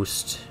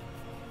most.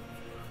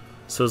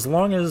 So as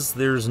long as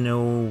there's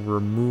no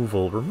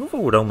removal,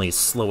 removal would only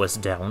slow us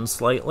down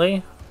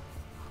slightly.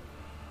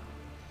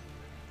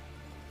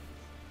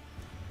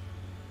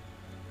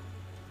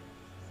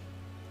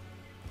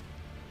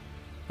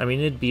 I mean,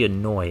 it'd be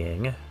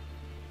annoying.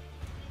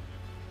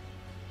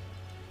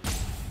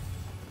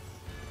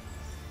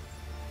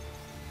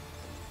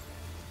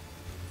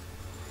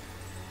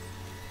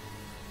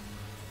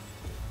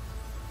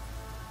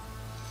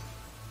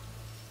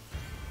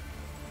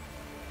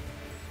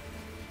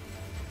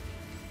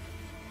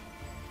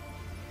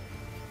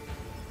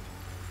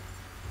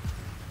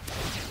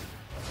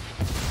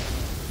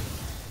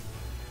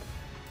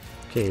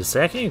 Okay,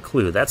 sacking a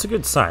clue. That's a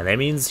good sign. That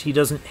means he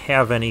doesn't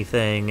have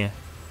anything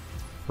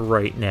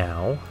right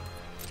now.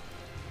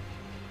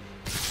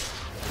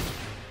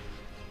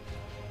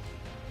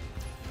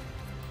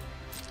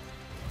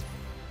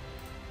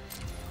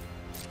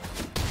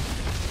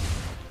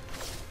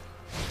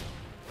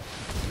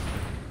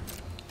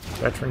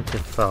 Veteran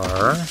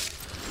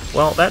Cathar.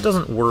 Well, that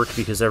doesn't work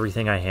because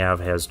everything I have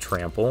has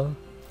trample.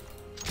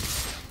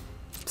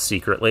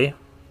 Secretly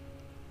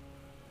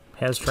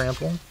has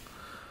trample.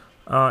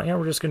 Yeah,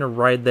 we're just going to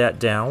ride that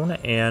down,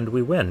 and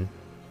we win.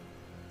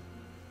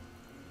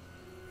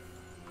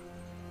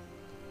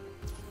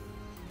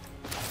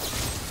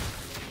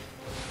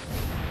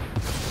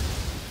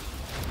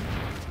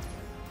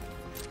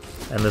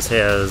 And this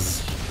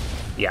has,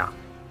 yeah,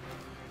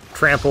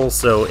 trample,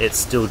 so it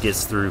still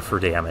gets through for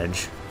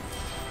damage.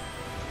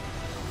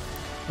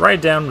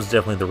 Ride down was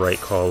definitely the right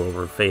call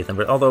over Faith,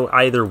 but although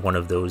either one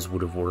of those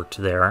would have worked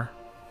there.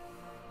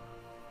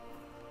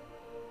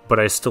 But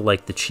I still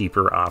like the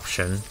cheaper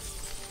option.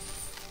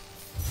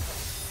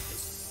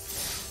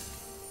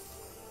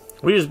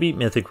 We just beat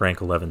Mythic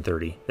rank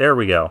 1130. There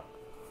we go.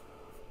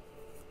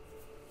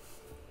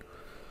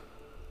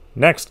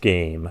 Next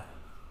game.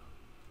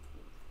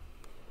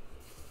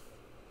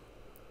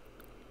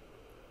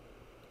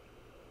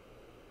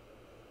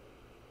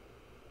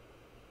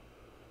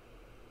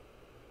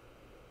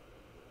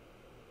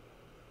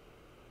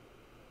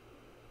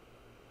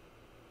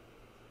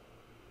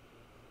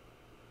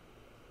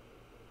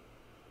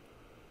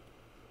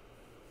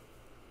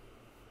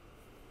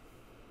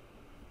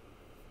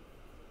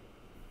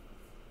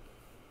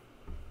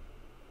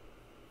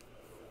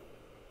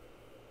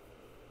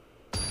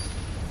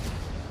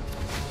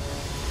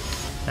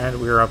 And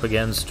we're up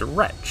against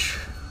Wretch,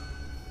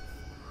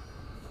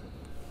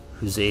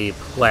 who's a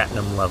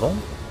platinum level.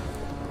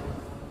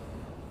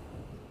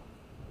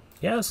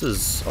 Yeah, this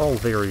is all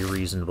very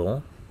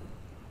reasonable.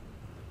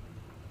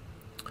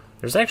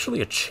 There's actually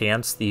a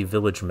chance the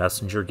Village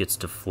Messenger gets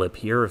to flip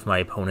here if my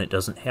opponent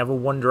doesn't have a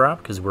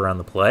 1-drop, because we're on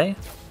the play.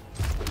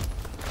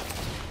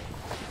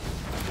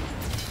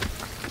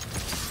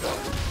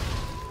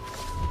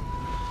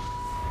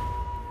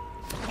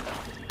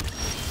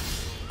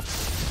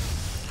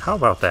 How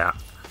about that?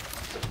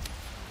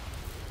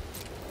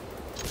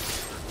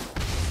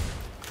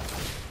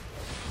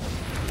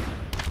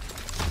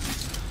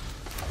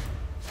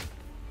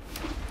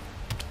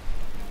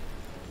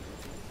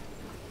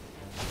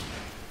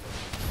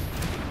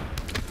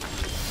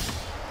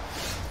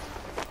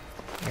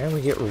 And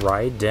we get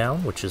Ride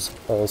Down, which is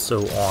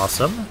also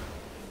awesome.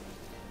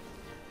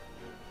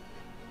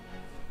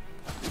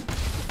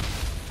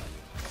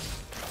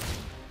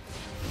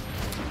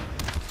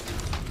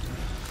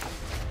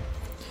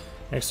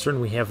 Next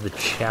turn we have the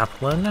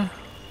Chaplain.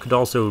 Could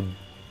also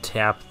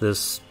tap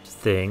this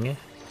thing.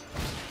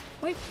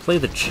 Might play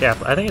the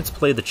I think it's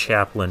play the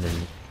Chaplain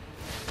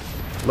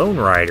and Lone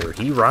Rider.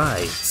 He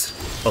rides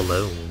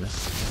alone.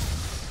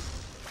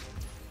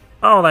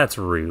 Oh, that's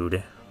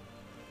rude.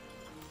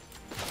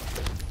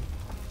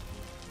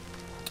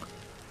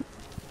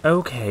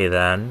 Okay,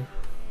 then.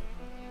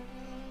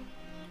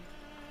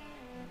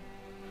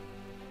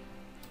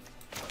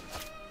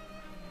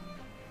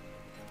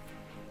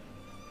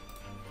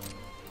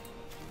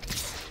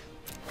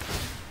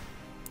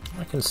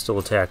 I can still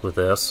attack with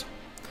this.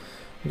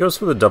 He goes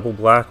for the double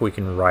block, we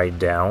can ride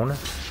down.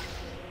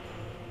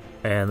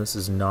 And this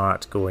is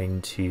not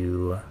going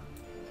to...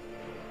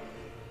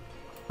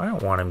 I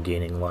don't want him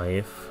gaining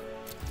life.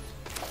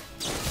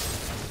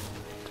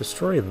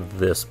 Destroy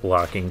this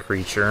blocking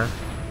creature.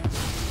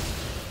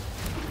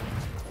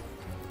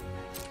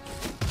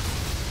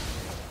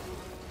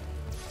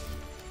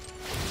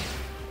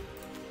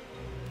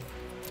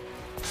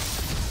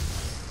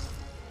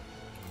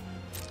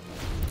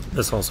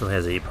 This also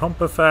has a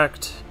pump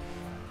effect.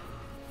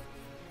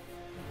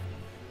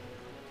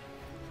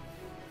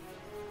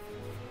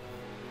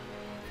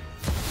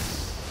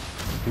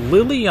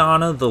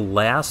 Liliana the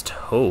Last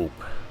Hope.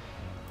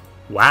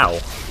 Wow.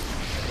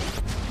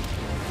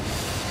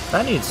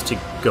 That needs to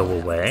go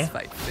away. This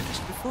fight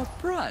finished before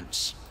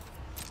brunch.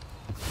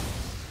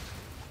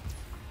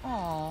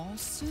 Aw,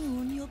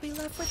 soon you'll be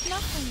left with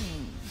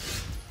nothing.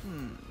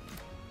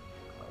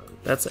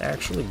 That's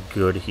actually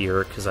good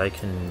here, because I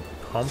can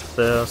pump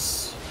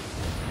this.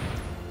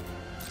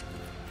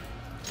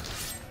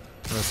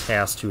 This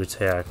has to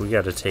attack. We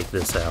gotta take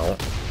this out.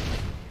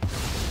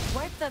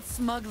 Wipe that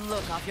smug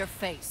look off your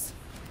face.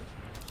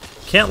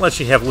 Can't let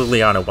you have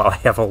Liliana while I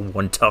have all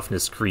 1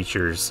 toughness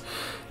creatures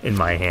in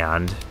my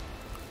hand.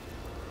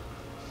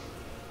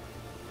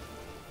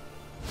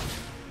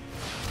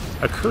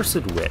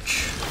 Accursed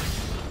Witch.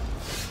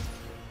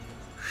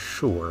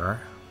 sure.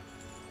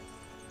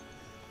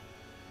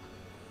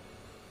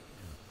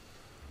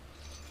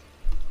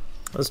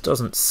 This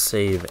doesn't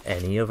save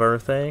any of our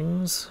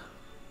things.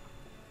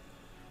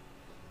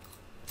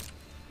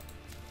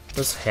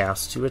 This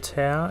has to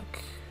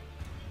attack.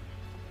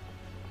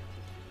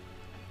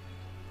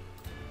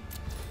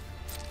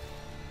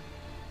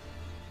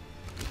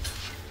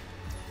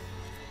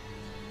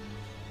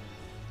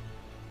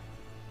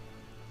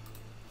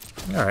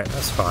 Alright,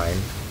 that's fine.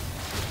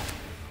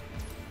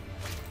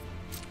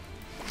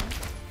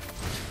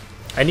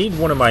 I need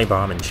one of my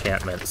bomb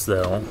enchantments,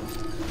 though.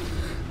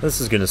 This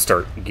is going to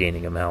start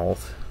gaining him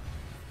health.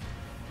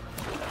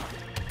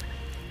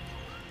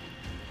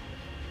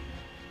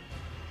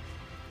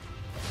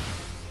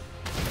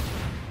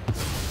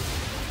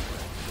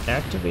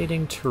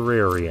 Activating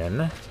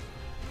Terrarian.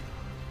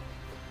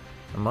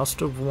 I must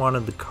have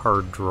wanted the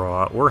card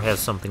draw, or has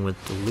something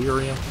with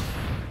Delirium.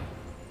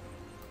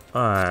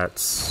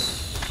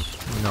 That's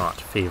not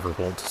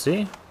favorable to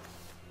see.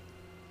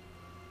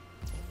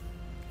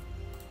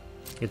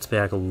 Gets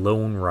back a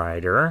Lone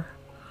Rider,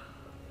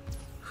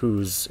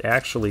 who's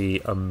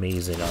actually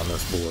amazing on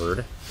this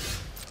board.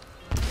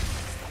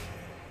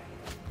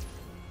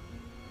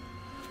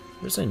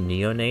 There's a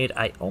Neonate.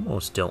 I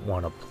almost don't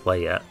want to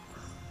play it.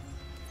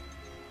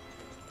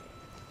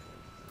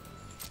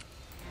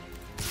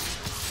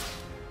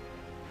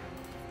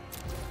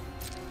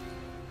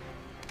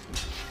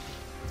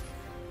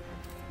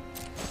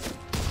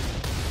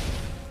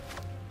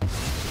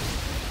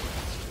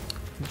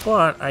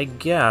 But I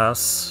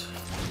guess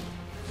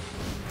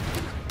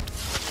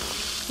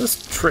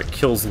this trick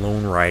kills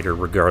Lone Rider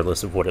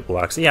regardless of what it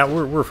blocks. Yeah,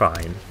 we're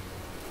fine.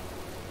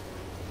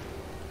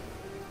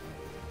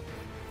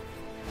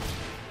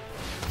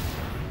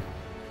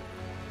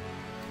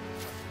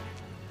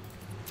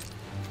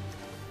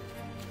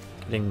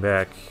 Getting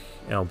back,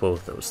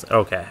 both those.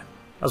 Okay,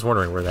 I was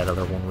wondering where that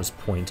other one was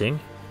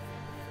pointing.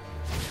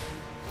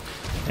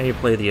 And you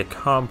play the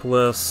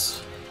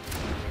Accomplice.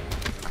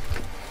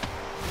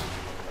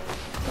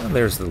 And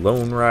there's the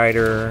Lone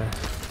Rider.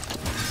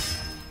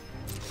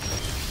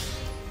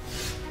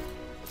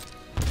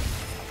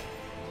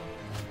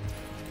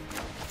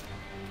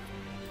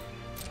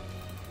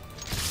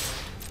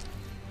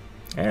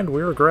 And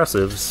we're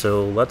aggressive,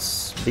 so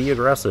let's be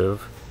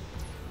aggressive.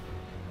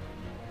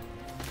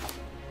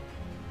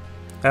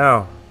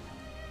 Oh,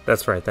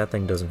 that's right, that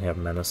thing doesn't have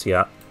Menace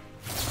yet.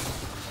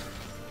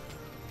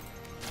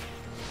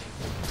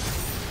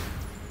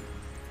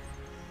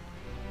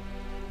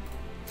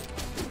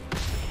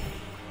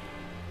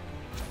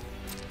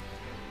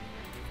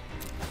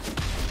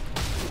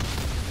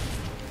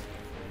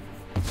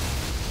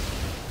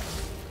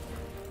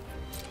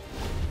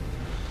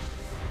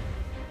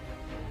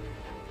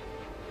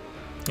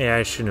 Yeah,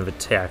 I shouldn't have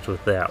attacked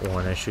with that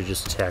one. I should have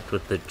just attacked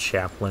with the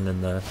Chaplain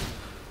and the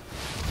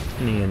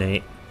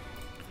Neonate.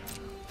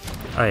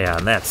 Oh yeah,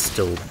 and that's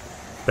still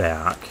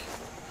back.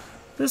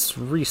 This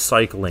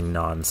recycling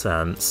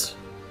nonsense.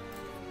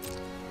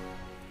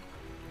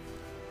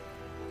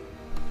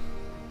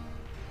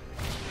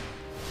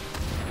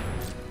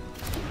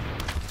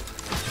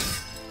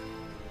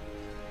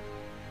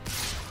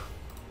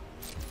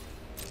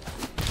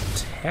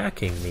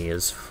 Attacking me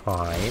is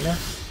fine.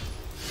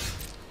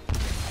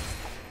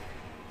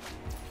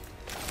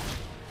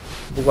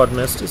 Blood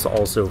Mist is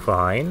also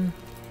fine.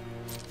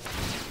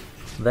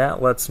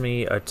 That lets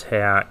me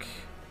attack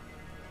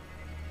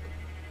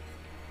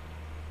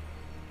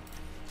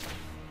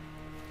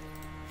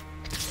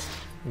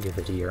give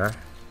it here.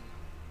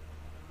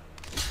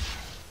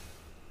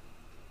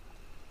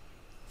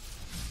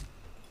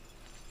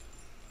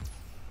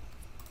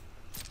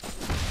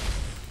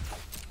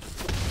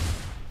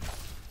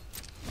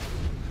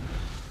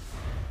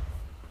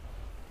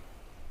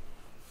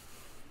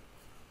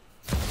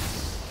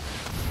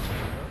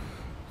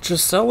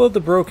 Gisela the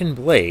Broken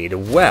Blade.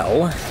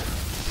 Well,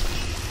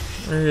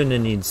 we're gonna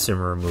need some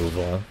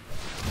removal.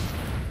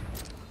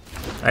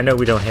 I know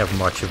we don't have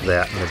much of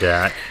that in the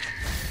deck.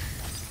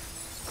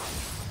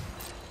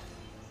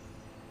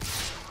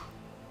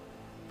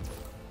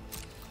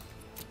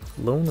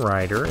 Lone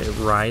Rider, it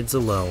rides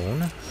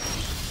alone.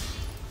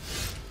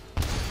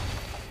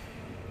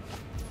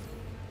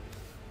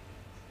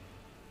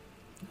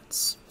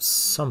 That's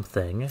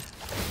something.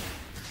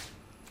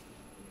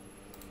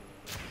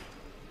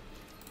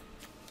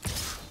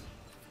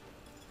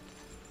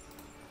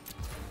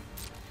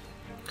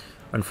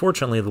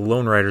 Unfortunately, the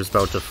Lone Rider's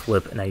about to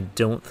flip, and I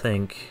don't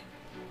think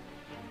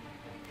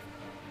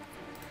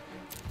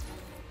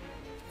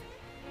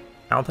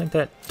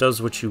that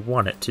does what you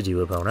want it to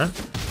do, opponent.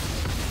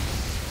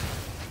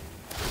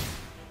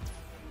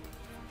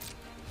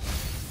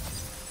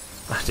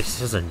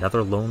 There's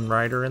another Lone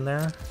Rider in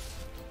there.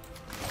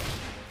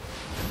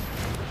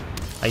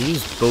 I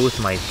used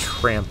both my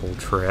trample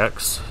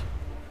tricks.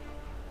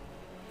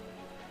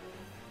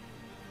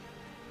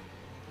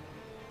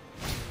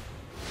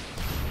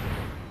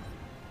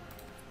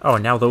 Oh,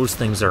 and now those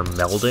things are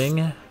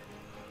melding?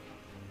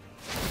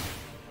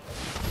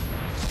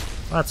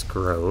 That's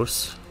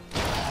gross.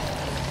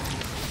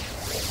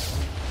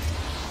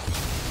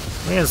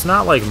 I mean, it's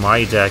not like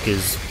my deck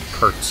is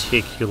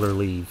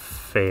particularly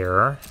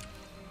fair.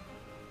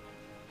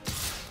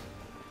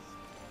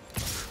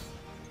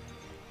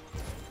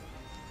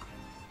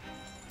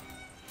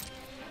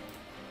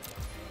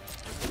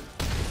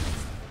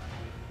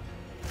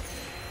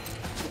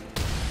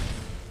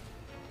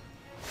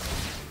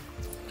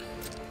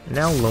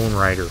 Now Lone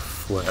Rider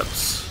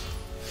flips.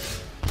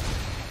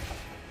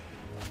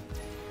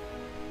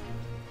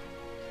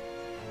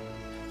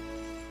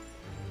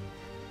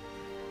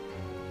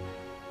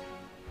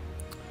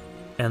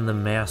 And the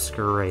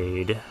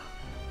Masquerade.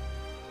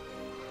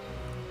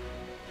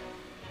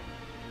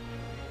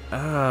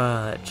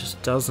 It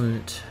just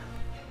doesn't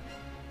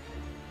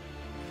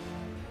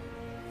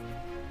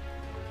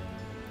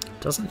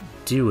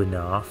do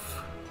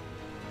enough.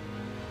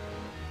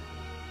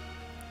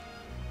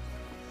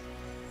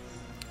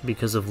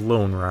 Because of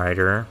Lone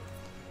Rider.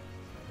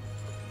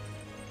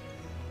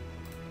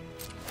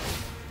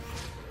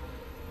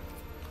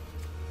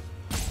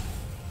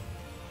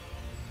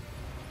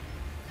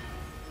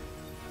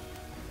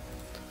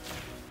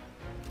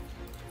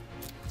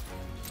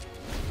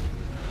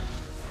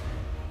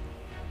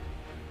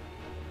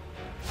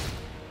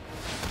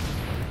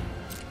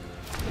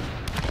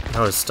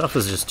 Oh, his stuff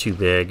is just too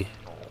big.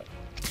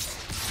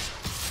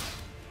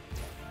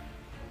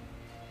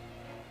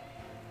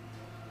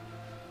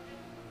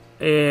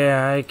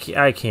 Yeah,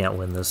 I can't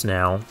win this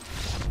now.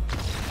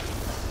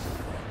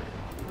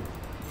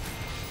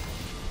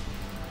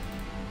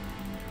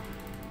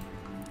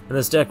 And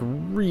this deck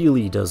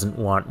really doesn't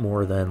want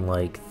more than,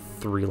 like,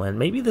 3 land.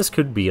 Maybe this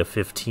could be a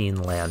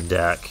 15 land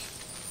deck.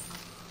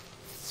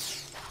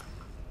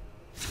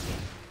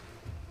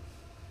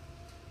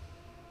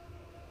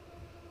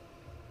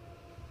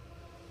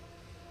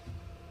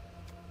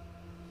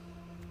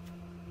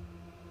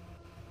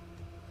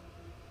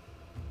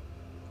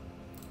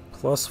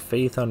 Plus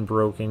Faith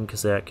Unbroken,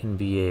 because that can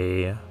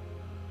be a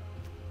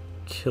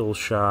kill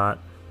shot.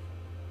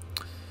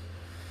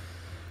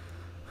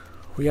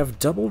 We have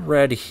double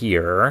red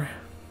here,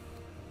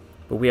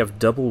 but we have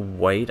double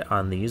white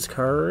on these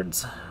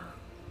cards.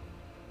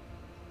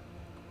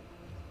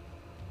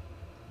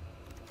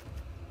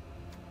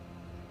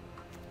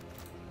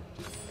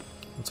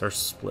 What's our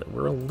split?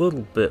 We're a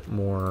little bit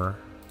more...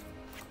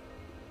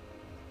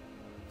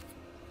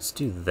 Let's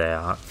do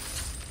that.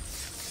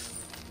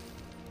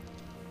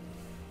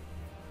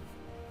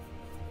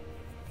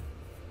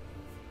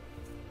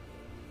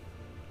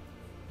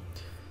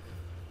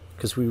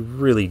 Because we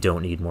really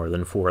don't need more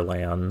than 4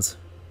 lands.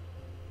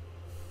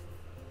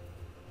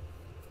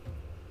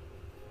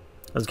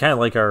 It's kind of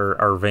like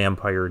our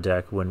vampire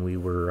deck when we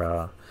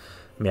were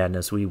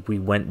Madness. We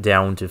went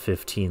down to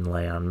 15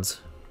 lands.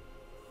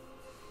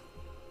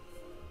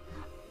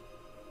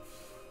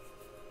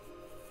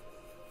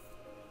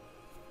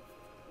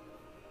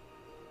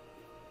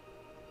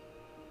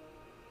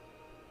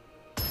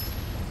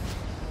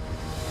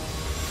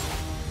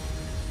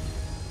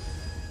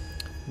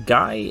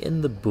 Guy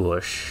in the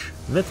Bush.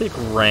 Mythic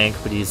rank,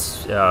 but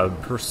he's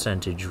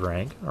percentage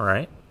rank.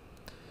 Alright.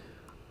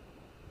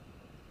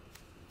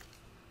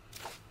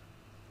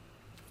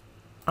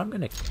 I'm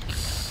gonna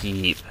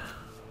keep.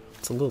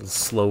 It's a little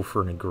slow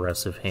for an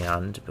aggressive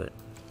hand, but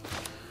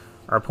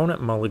our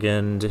opponent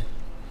mulliganed.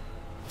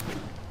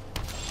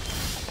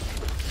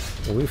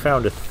 Well, we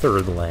found a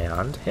 3rd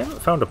land.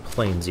 Haven't found a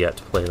plains yet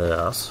to play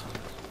this.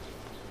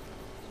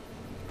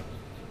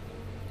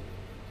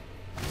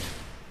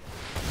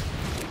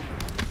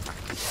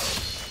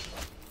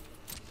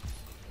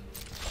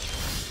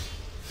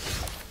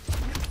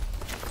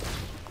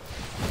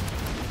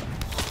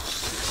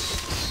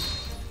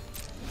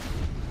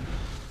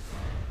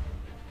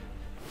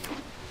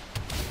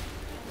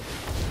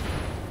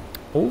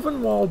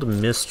 Ovenwald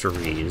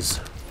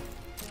Mysteries.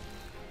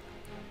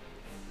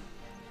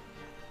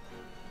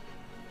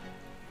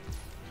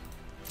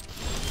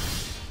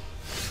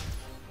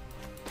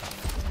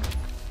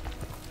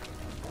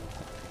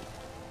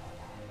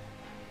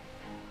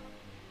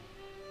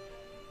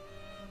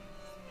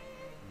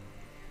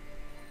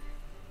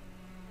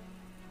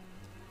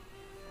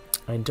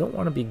 I don't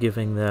want to be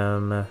giving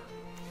them...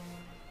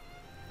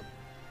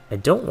 I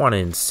don't want to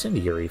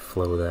Incendiary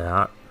Flow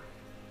that.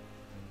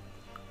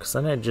 Because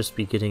then I'd just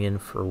be getting in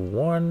for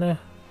 1.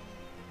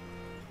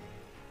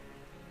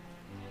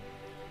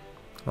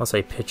 Unless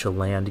I pitch a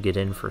land to get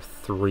in for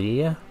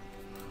 3.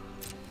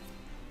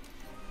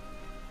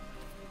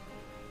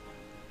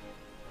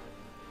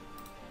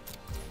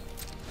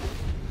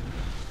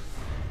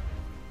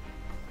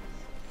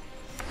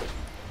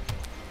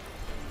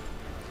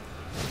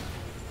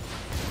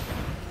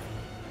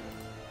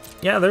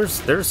 Yeah,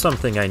 there's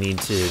something I need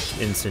to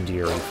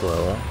Incendiary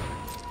Flow.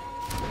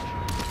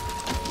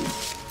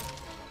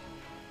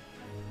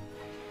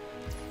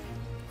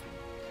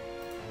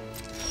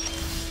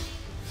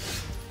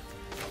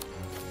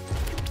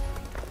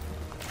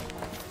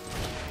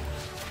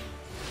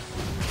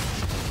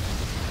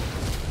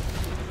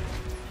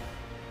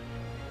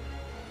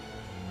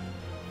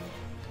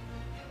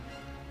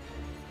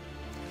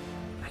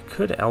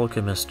 could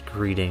Alchemist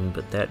Greeting,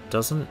 but that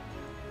doesn't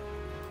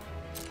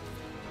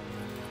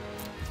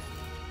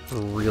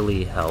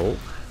really help.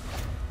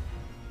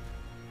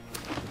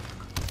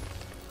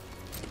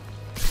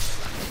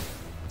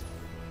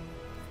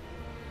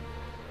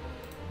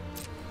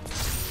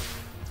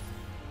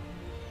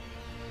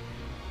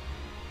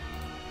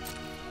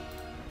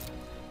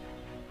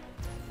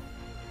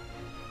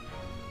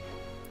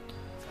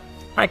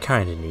 I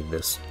kind of need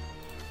this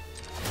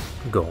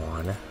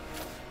gone.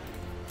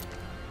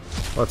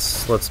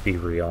 Let's be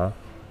real.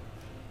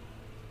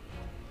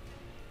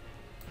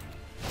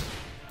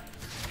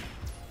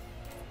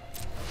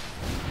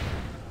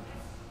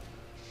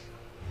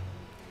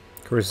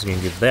 Of course, he's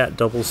gonna give that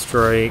double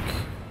strike.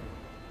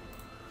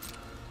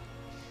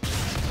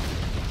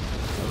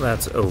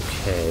 That's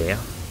okay.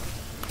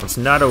 What's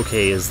not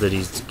okay is that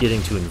he's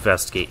getting to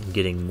investigate and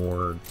getting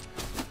more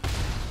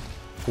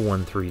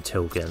 1/3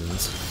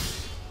 tokens.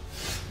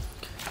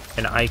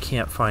 And I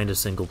can't find a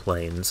single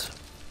plains.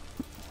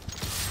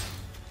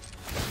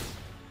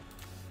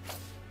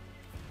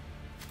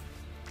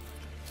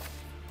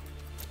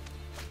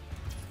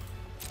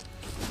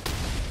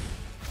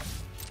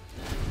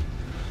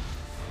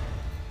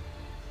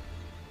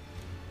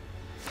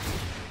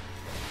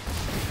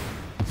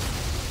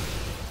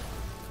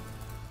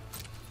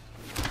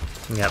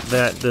 Yeah,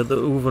 the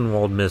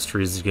Uvenwald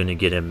Mysteries is going to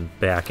get him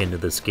back into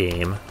this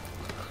game.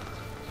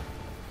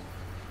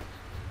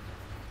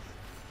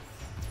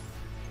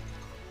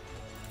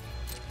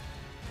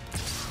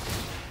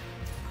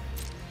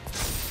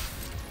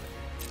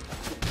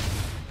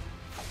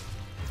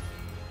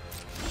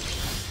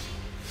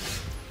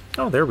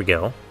 Oh, there we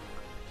go.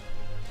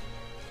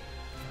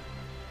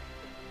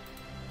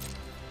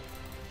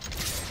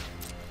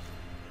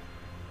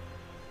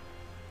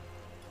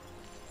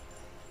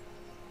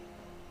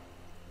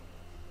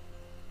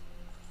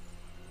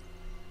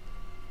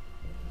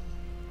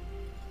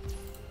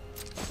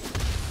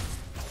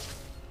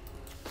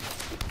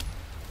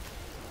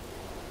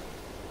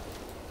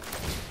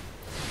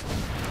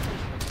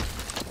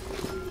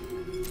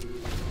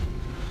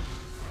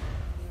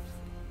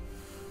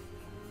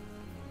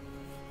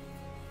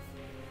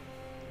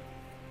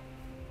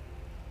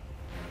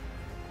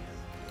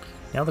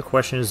 Now the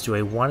question is, do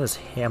I want his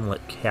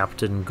Hamlet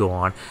Captain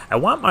gone? I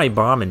want my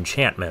bomb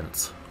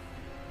enchantments.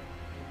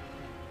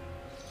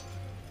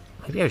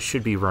 Maybe I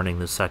should be running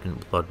the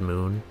second Blood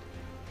Moon,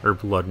 or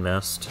Blood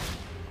Mist.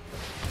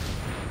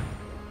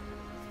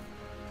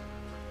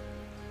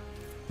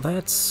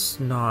 That's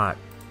not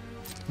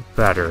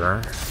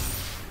better.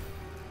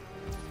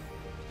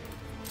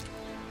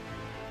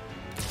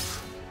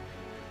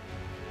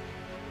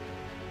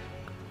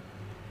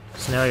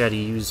 So now I gotta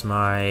use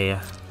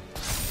my...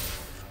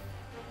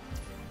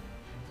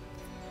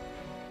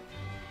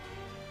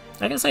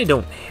 I guess I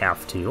don't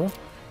have to.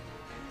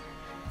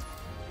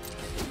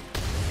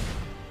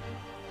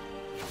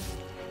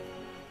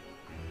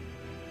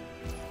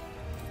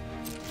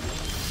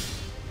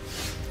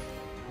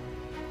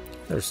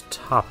 There's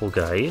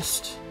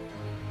Toppelgeist.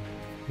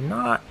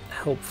 Not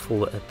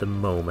helpful at the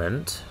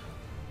moment.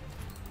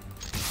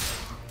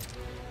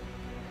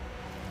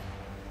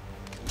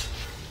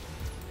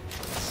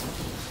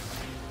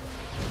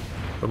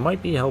 But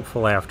might be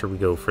helpful after we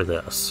go for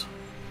this.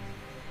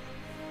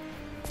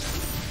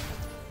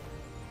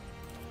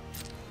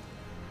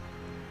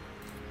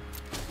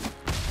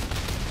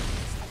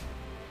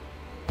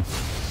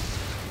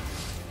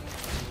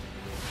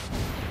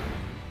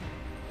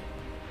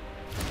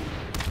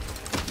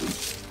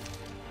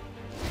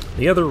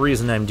 The other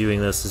reason I'm doing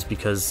this is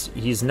because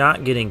he's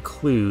not getting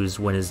clues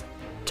when his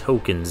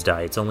tokens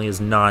die. It's only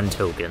his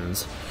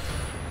non-tokens.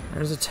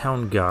 There's a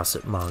town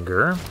gossip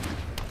monger.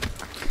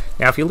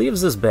 Now, if he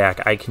leaves this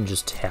back, I can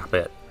just tap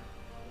it.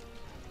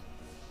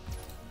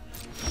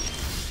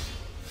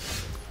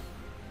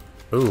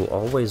 Ooh,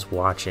 always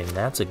watching.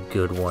 That's a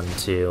good one,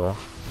 too.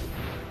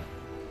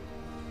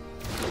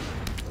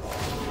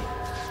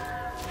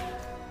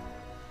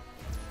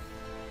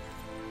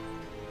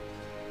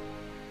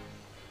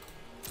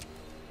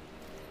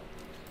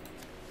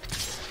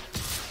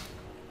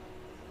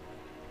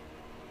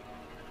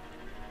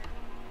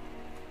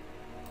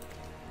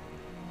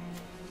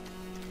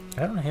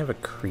 I don't have a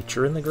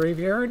creature in the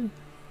graveyard.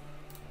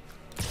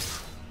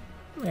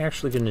 I'm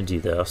actually going to do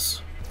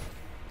this.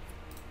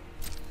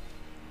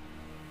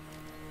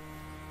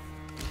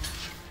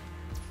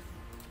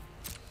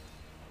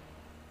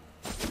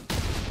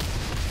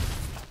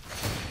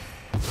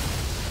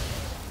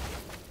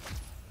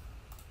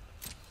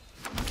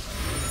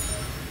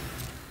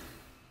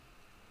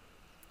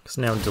 Because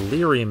now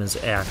Delirium is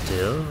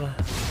active.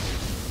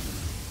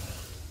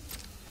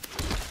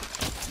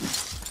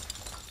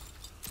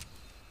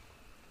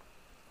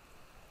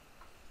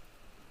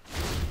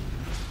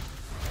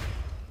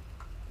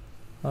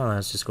 Oh,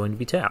 that's just going to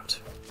be tapped.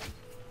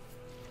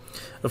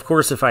 Of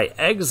course, if I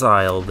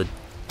exile the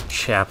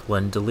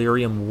Chaplain,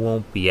 Delirium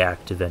won't be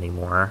active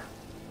anymore.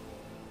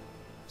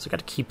 So I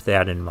gotta keep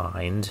that in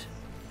mind.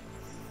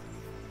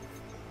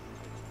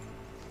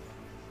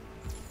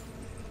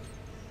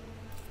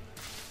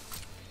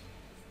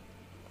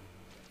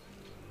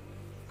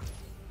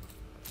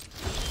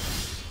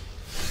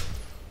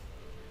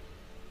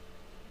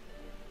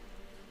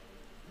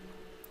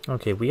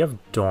 Okay, we have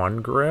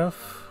Dawn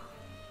Griff.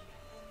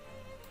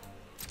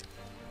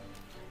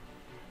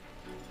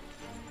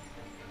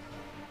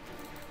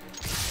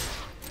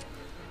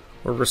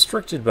 We're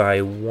restricted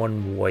by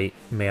 1 white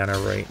mana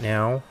right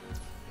now.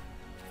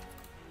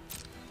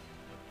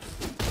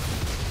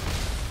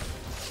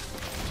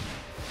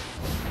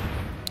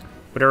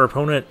 But our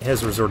opponent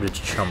has resorted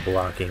to chump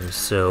blocking,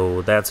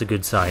 so that's a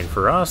good sign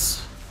for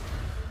us.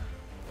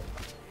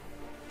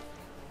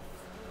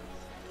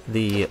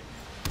 The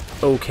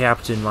 "Oh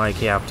Captain, my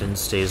Captain"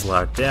 stays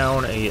locked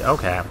down.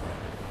 Okay.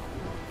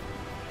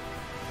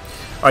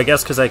 I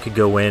guess because I could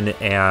go in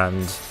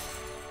and...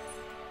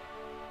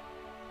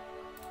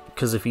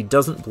 Because if he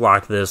doesn't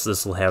block this,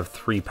 this will have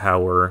 3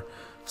 power.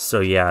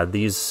 So yeah,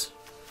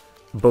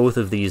 both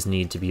of these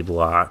need to be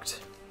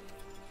blocked.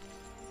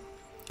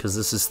 Because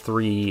this is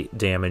 3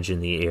 damage in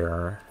the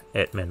air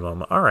at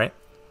minimum. Alright.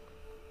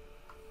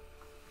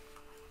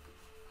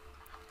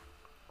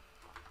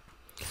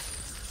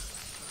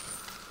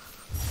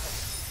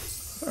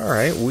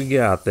 Alright, we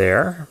got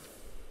there.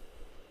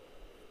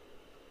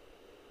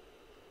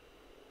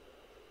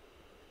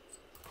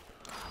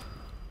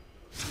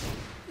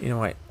 You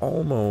know, I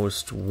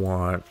almost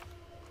want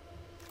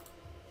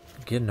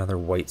to get another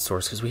white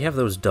source, because we have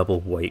those double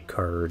white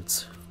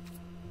cards.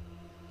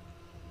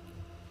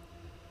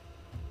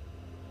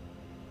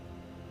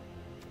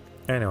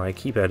 I know, I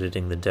keep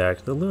editing the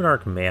deck. The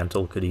Lunarch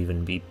Mantle could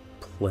even be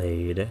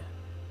played.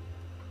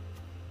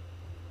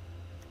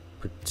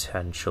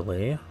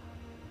 Potentially.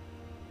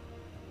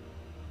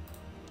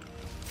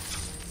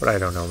 But I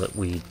don't know that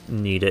we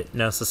need it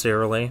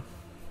necessarily.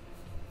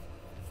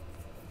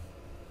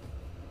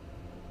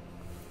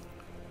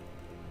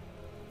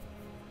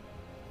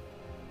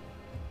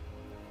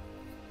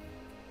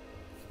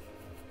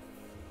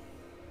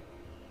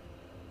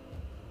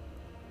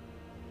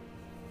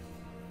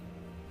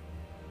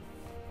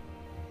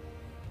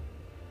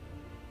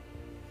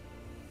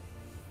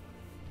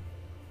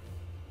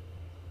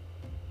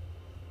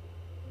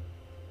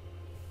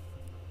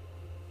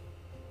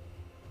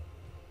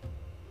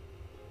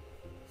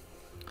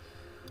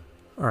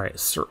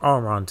 Alright, Sir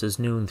Auront is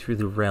known through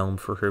the realm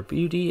for her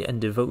beauty and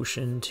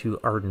devotion to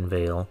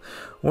Ardenvale.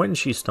 When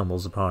she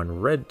stumbles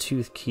upon Red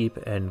Tooth Keep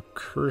and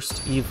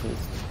Cursed Evil...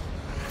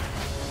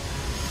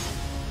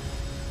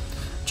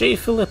 J.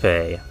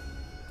 Felipe.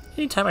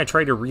 Anytime I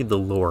try to read the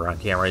lore on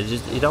camera,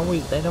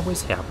 that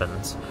always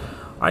happens.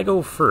 I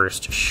go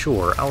first.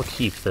 Sure, I'll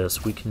keep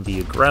this. We can be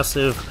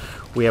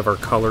aggressive. We have our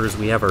colors.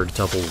 We have our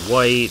double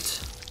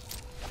white.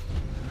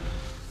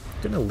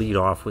 I'm gonna lead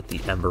off with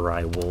the Ember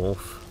Eye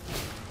Wolf.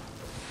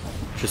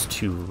 Just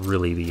to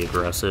really be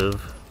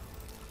aggressive.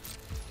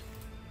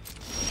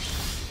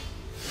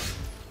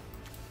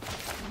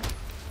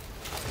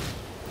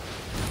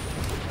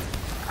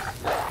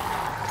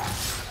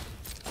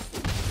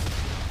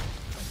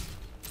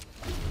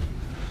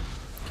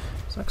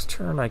 So next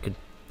turn I could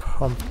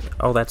pump...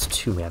 Oh, that's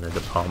 2 mana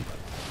to pump.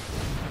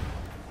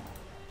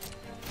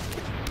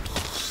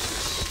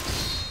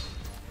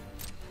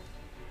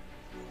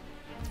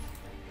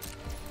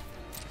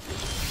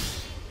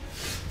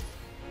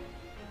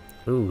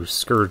 Ooh,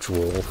 Scourge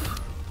Wolf.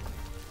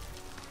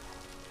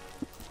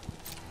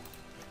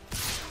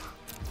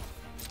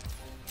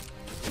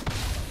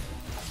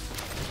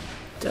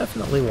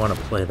 Definitely want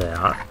to play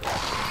that.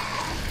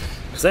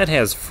 Because that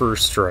has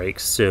first strike,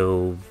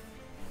 so...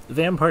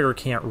 Vampire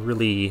can't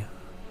really...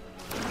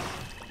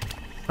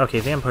 Okay,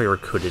 Vampire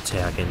could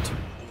attack into...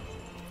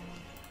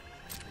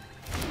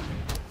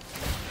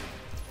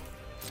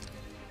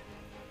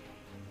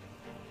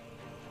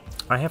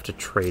 I have to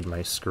trade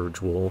my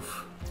Scourge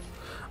Wolf.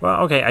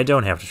 Well, okay, I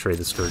don't have to trade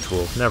the Scourge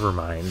Wolf. Never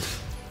mind.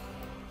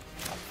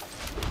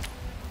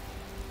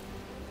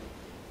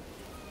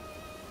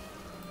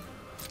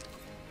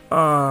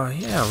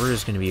 Yeah, we're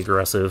just gonna be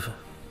aggressive.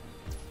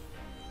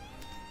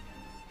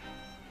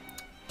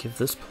 Give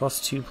this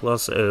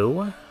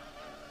 +2/+0.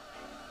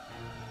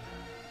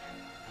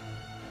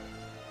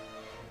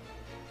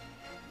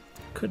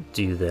 Could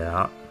do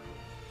that.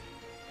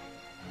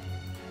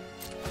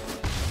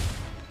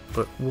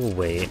 But we'll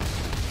wait.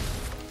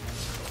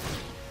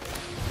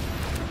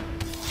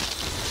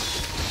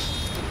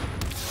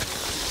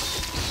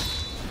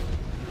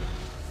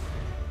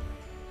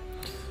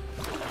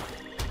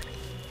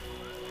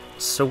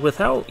 So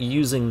without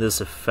using this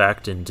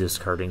effect and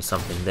discarding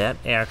something, that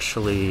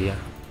actually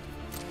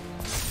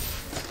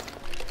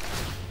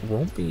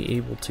won't be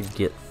able to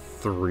get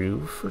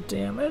through for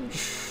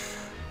damage.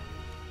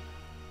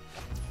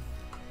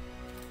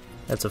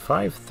 That's a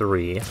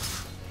 5/3.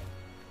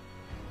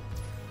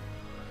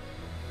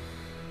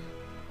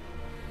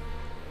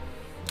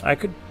 I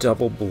could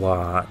double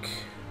block,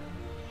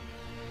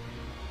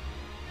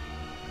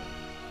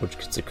 which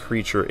gets a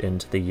creature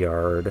into the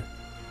yard.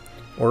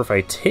 Or if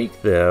I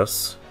take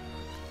this,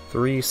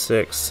 3,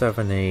 6,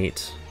 7,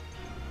 8,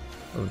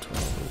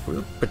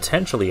 we're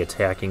potentially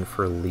attacking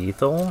for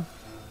lethal.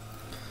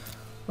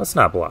 Let's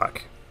not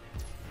block.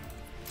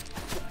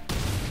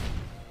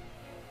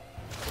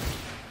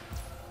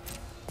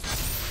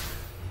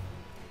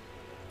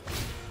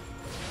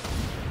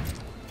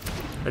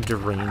 a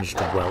deranged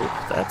whelp.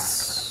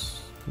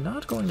 That's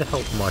not going to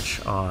help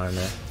much on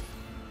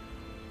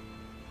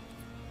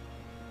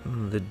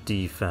the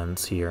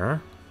defense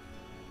here.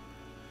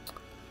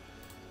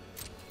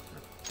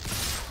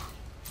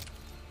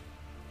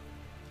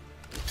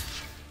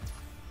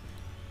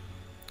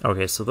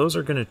 Okay, so those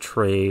are going to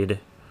trade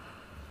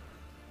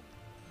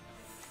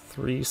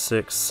 3,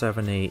 6,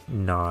 7, 8,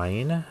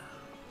 9.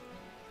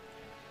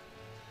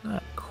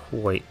 Not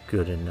quite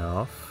good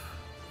enough.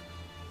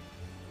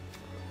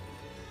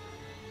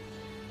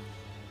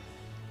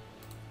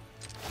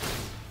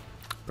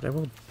 But I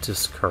will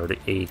discard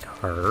a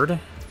card.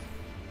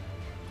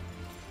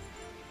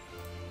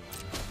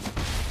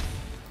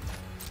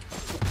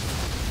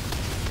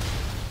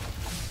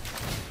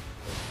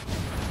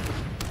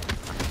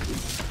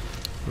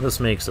 This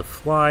makes a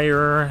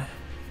flyer.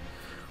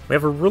 We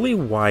have a really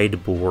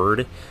wide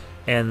board,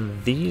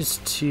 and these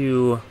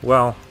two,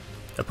 well,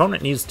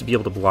 opponent needs to be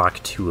able to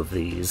block 2 of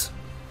these.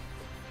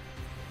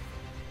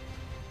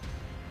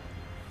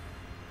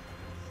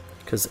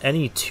 Because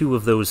any 2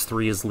 of those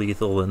 3 is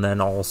lethal, and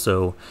then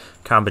also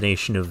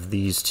combination of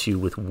these 2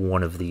 with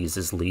 1 of these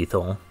is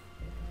lethal.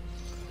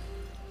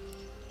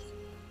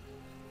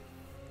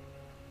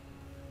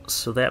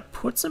 So that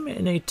puts him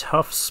in a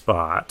tough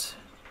spot.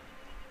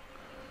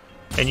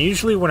 And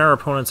usually when our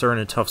opponents are in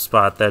a tough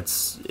spot,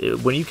 that's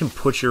when you can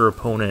put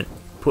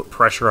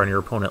pressure on your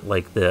opponent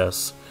like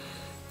this,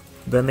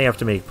 then they have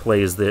to make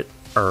plays that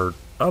are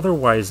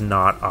otherwise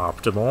not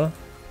optimal.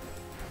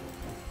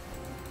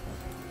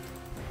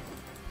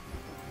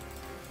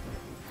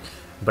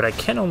 But I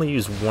can only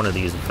use one of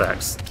these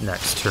effects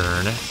next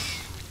turn.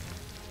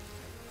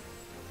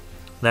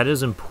 That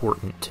is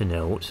important to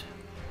note.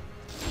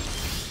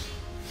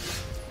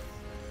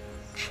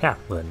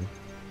 Chaplain.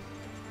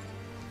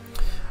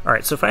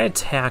 Alright, so if I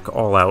attack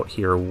all out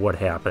here, what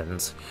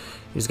happens?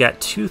 He's got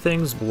 2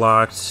 things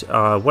blocked.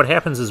 What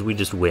happens is we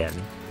just win.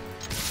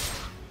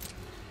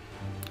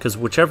 Because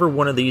whichever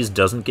one of these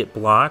doesn't get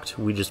blocked,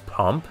 we just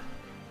pump.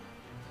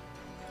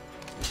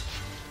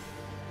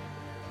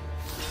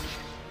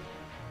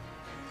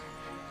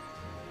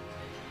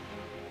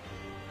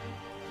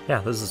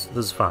 Yeah, this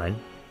is fine.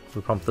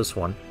 We pump this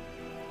one.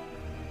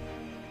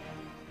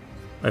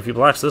 If he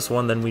blocks this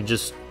one, then we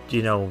just,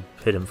 you know,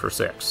 hit him for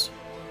 6.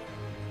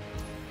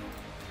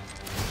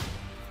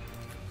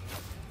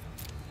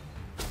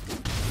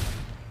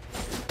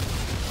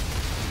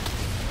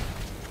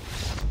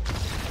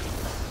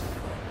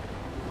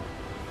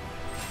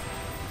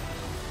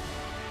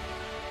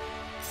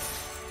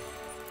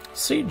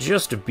 See,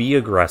 just be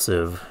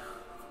aggressive.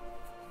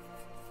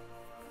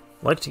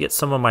 I'd like to get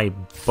some of my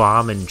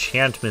bomb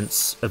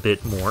enchantments a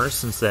bit more,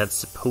 since that's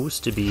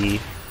supposed to be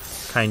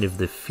kind of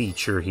the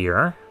feature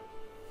here.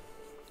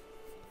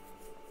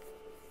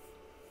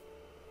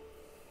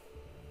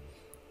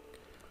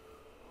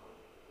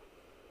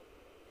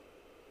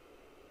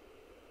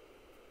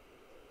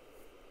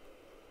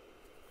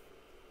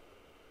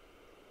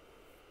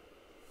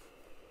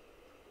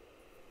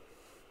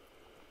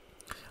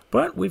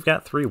 But we've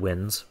got 3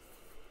 wins.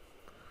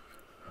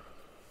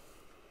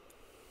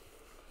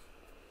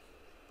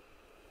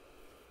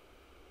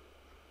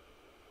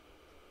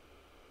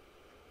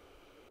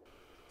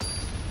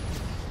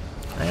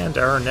 And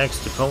our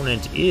next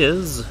opponent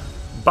is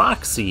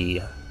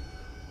Boxy,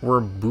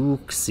 or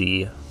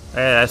Booksy.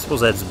 I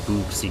suppose that's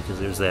Booksy because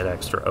there's that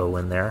extra O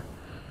in there.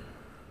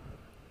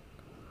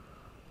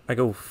 I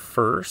go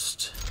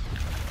first.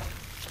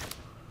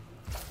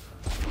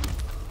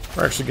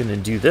 We're actually going to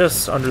do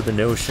this under the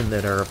notion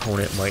that our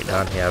opponent might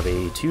not have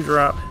a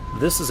 2-drop.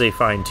 This is a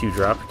fine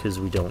 2-drop because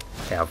we don't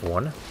have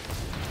one.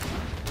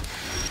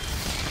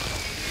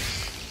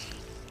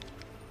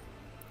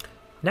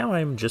 Now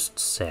I'm just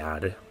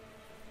sad.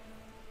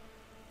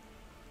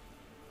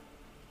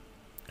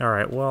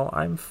 Alright, well,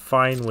 I'm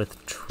fine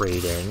with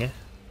trading.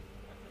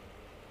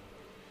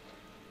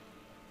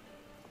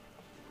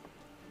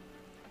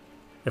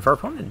 If our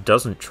opponent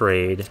doesn't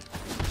trade,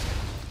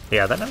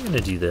 yeah, then I'm going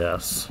to do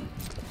this.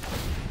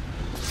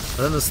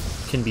 And then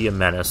this can be a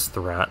menace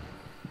threat.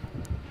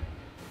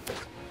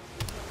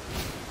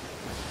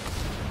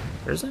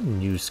 There's a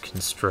Noose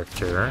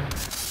Constrictor.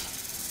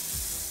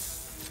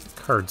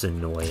 Card's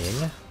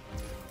annoying.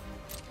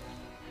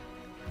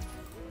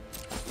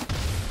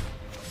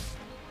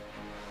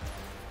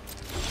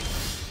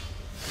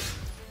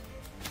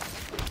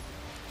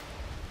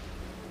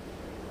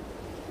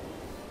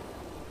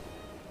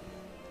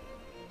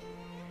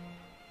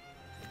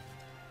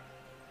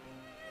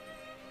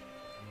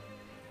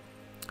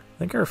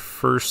 I think our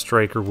first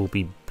striker will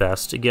be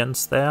best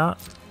against that.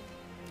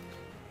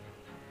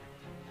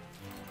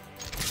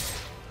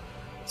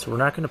 So we're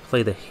not going to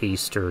play the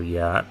Haster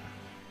yet.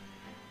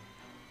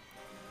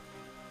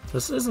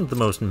 This isn't the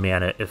most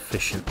mana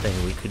efficient thing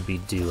we could be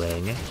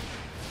doing.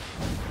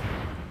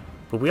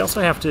 But we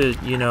also have to,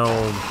 you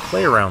know,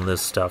 play around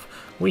this stuff.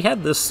 We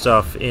had this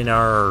stuff in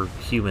our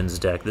humans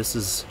deck.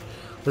 This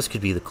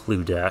could be the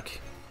clue deck.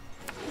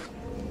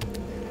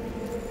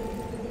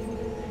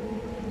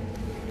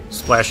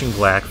 Splashing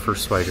black for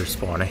spider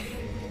spawning.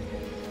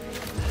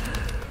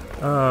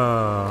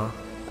 Uh...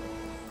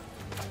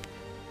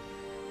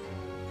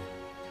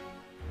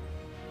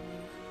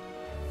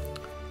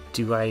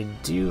 I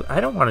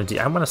don't want to do...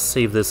 I want to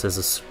save this as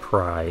a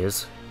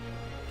surprise.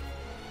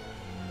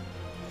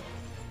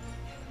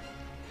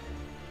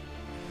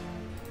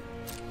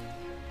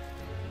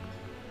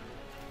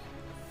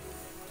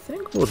 I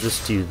think we'll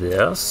just do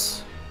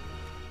this.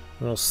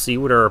 We'll see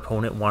what our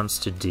opponent wants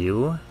to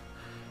do.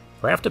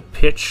 I have to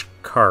pitch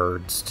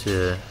cards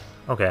to...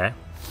 Okay.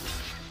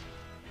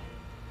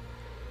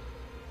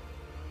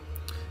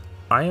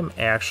 I am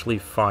actually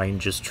fine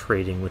just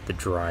trading with the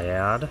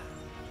Dryad.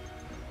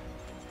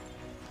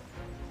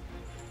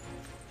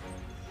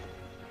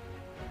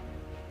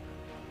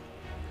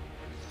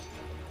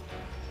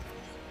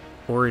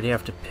 Or he'd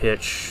have to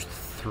pitch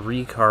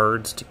 3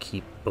 cards to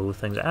keep both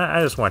things.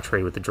 I just want to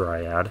trade with the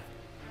Dryad.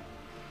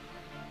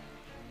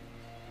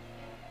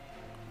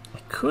 I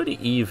could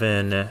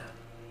even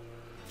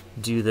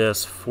do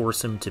this,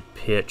 force him to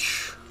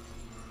pitch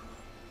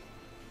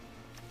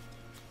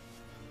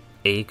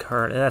a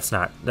card. That's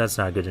not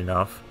good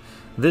enough.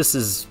 This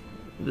is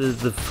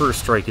the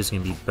first strike is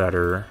going to be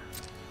better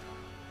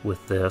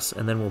with this,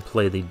 and then we'll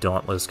play the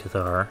Dauntless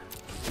Cathar.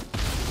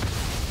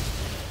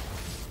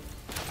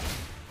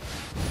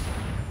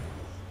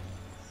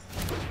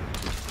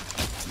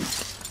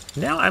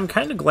 Now, I'm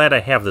kind of glad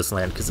I have this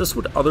land, because this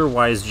would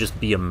otherwise just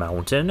be a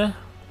mountain.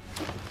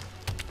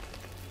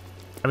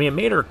 I mean, it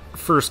made our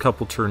first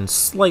couple turns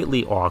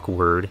slightly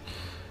awkward,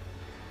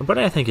 but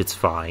I think it's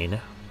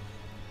fine.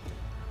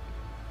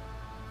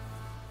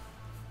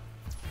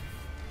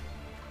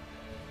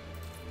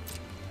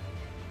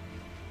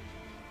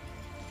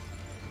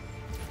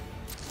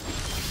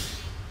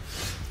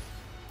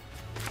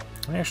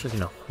 I'm actually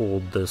going to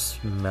hold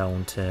this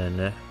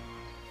mountain.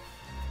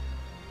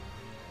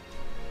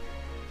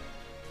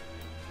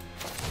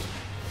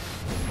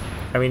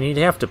 I mean, he'd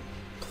have to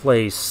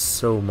play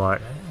so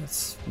much.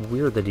 It's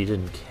weird that he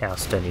didn't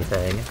cast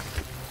anything.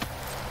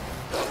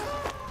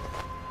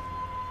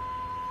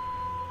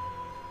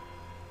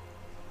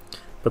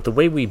 But the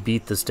way we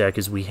beat this deck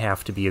is we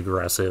have to be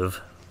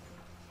aggressive.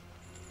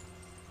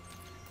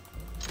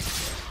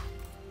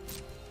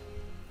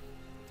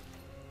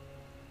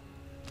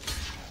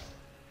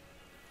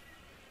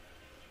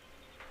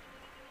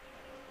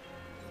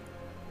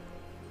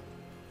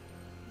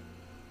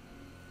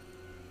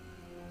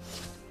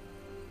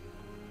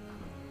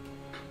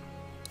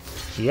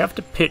 You have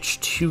to pitch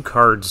 2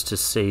 cards to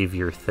save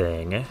your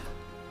thing.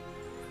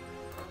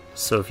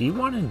 So if you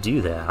want to do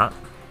that,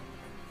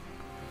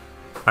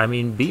 I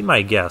mean, be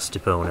my guest,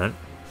 opponent.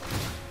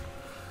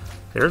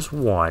 There's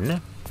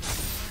 1.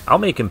 I'll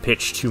make him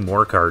pitch 2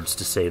 more cards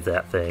to save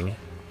that thing.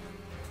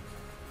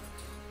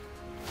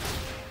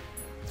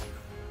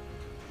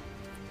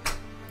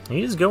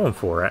 He's going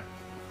for it.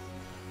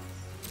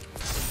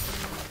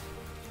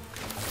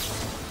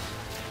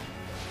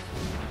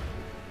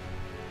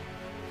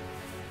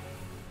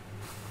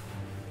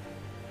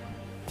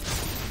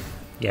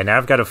 Yeah, now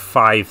I've got a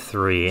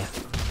 5-3.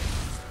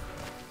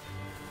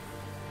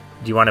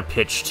 Do you want to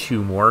pitch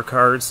 2 more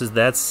cards?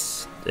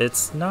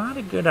 It's not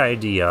a good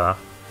idea.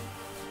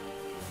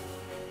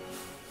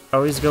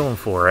 Oh, he's going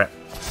for it.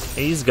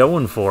 He's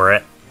going for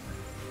it.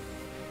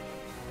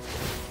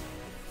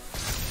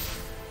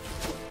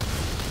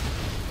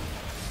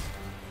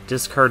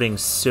 Discarding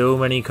so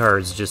many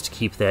cards just to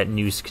keep that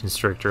Noose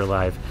Constrictor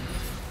alive.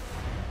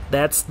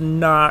 That's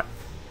not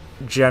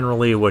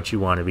generally what you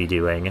want to be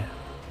doing.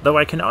 Though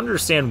I can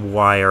understand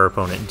why our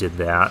opponent did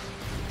that.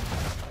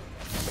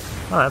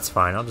 Oh, that's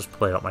fine. I'll just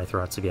play out my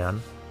threats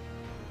again.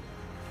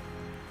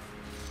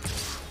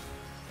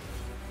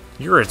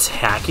 You're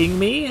attacking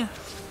me?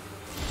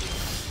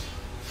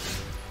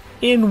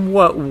 In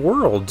what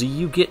world do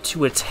you get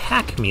to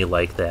attack me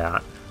like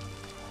that?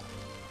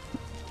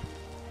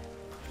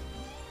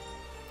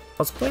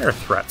 Let's play our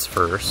threats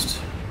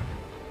first.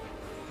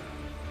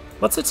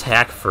 Let's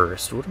attack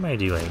first. What am I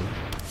doing?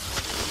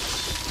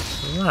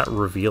 We'll not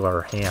reveal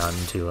our hand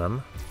to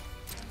him.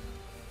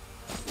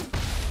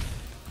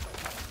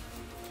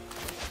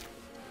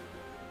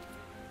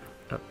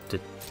 Oh,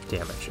 did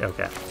damage.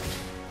 Okay.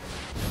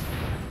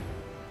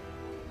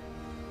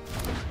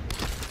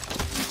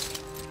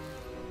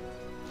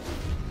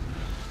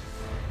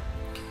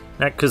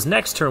 Now, because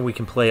next turn we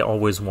can play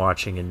Always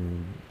Watching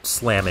and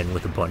slam in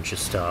with a bunch of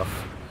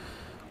stuff.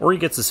 Or he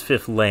gets his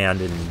 5th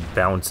land and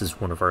bounces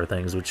one of our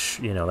things, which,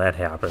 you know, that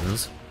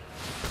happens.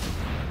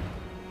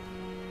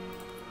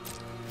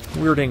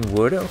 Weirding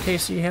Wood. Okay,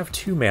 so you have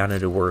 2 mana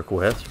to work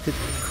with. You could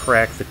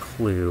crack the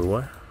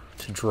Clue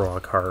to draw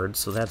a card,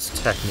 so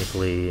that's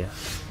technically...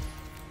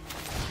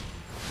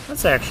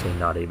 That's actually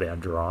not a bad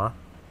draw.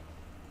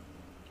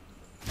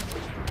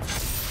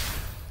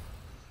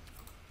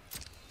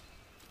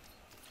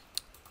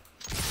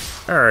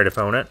 Alright,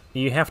 opponent.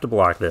 You have to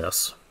block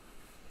this.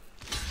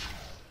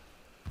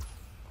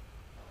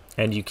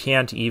 And you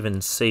can't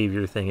even save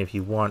your thing if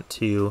you want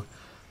to.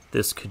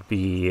 This could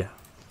be...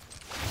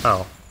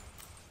 Oh.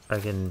 I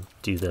can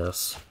do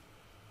this.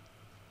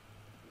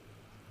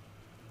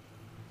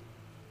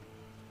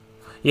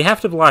 You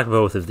have to block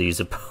both of these,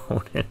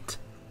 opponent.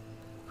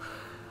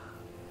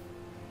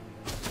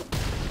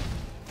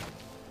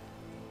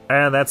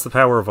 And that's the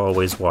power of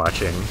always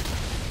watching.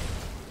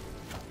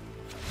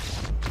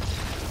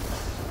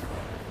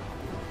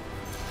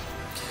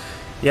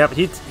 Yep,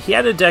 he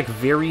had a deck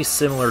very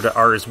similar to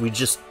ours. We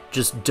just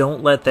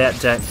don't let that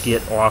deck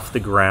get off the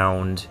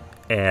ground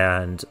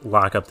and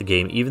lock up the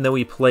game. Even though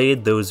he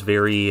played those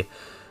very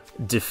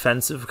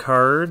defensive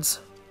cards,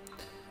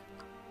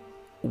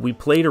 we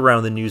played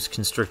around the News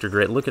Constrictor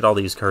grid. Look at all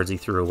these cards he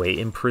threw away.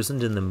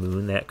 Imprisoned in the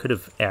Moon, that could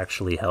have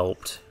actually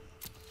helped.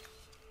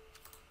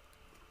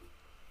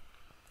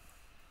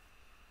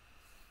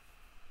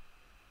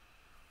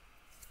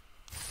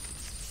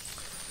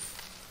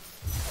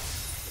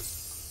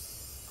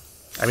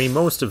 I mean,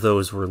 most of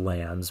those were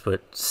lands,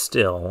 but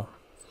still.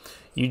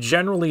 You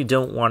generally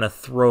don't want to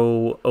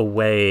throw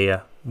away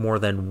more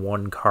than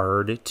one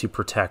card to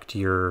protect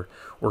your,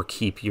 or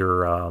keep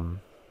your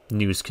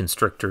News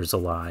Constrictors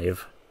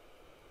alive.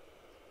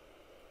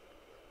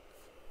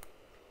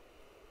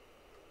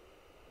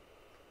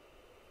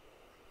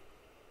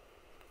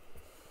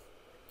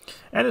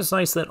 And it's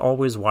nice that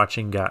Always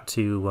Watching got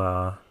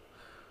to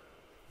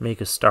make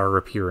a star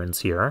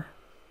appearance here.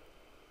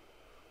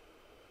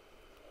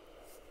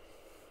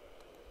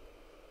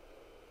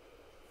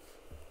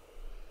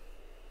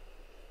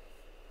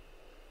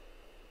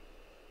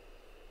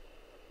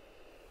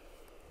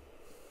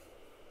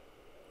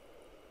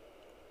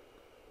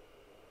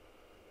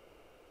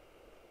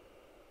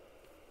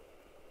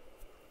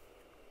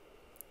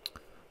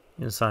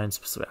 Assign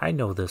specific. I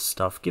know this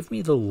stuff. Give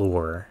me the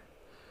lore.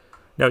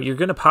 No, you're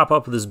going to pop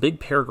up with this big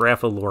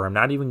paragraph of lore. I'm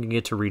not even going to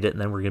get to read it, and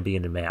then we're going to be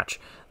in a match.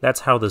 That's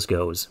how this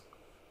goes.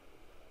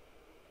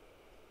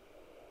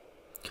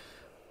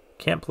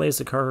 Can't place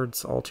the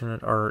cards,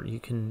 alternate art. You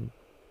can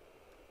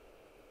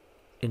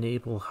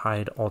enable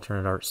hide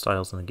alternate art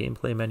styles in the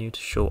gameplay menu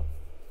to show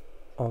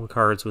all the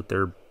cards with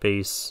their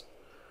base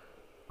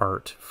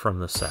art from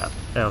the set.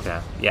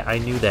 Okay, yeah, I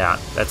knew that.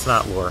 That's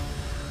not lore.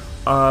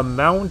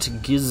 Mount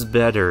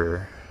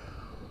Gizbetter.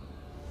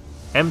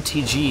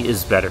 MTG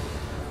is better.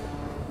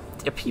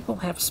 Yeah, people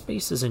have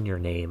spaces in your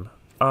name.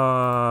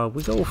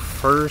 We go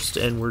first,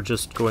 and we're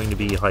just going to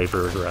be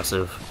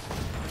hyper-aggressive.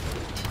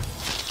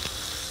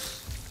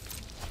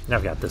 Now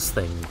I've got this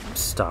thing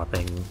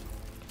stopping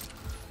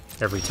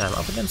every time.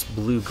 Up against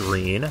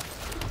blue-green.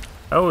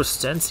 Oh,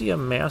 Stensia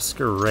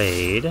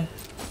Masquerade.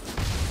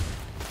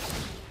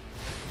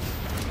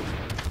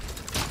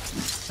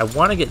 I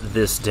want to get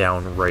this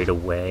down right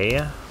away.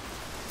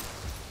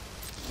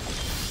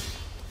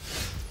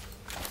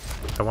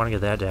 I want to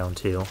get that down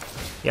too.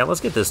 Yeah, let's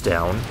get this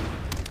down.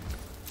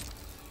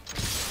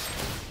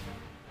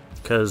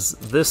 Because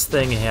this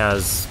thing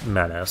has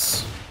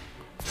menace.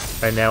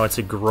 And now it's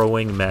a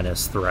growing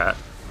menace threat.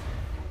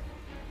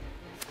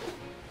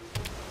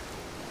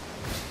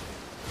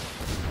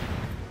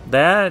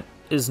 That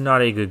is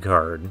not a good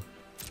card.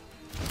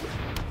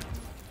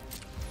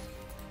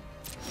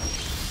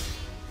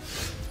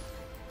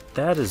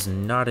 That is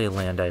not a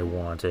land I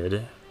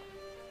wanted.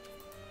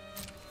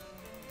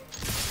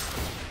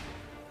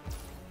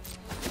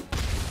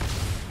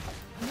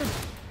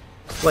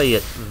 Play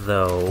it,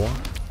 though.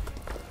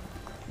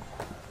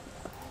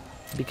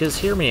 Because,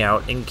 hear me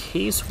out, in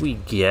case we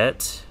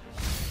get...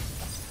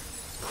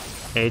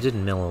 I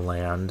didn't mill a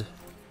land.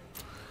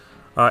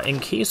 In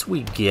case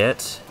we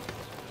get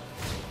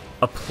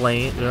a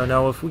plane...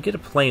 No, if we get a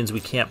plains,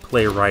 we can't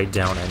play Ride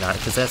Down or not,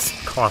 because that's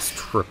cost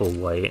triple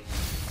white.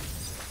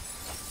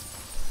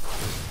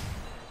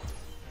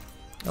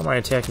 Oh, my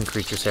attacking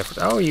creatures have...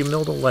 Oh, you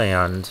milled a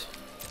land.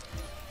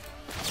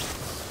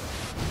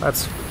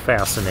 That's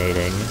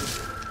fascinating.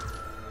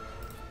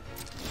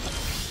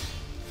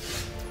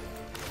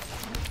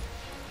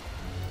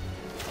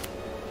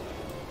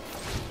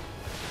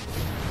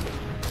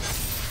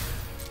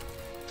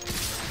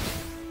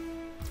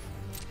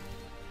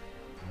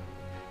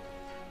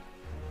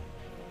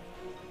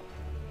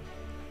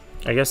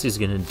 I guess he's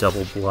gonna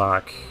double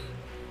block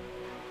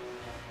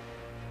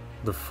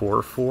the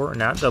 4/4,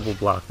 not double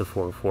block the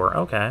 4/4.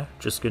 Okay,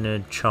 just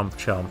gonna chump.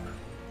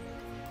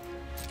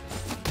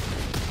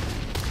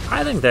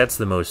 I think that's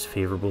the most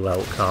favorable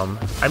outcome.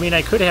 I mean,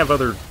 I could have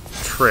other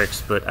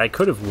tricks, but I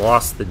could have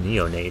lost the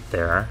Neonate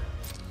there,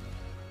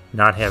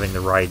 not having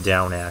the Ride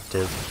Down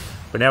active.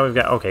 But now we've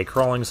got, okay,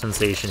 Crawling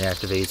Sensation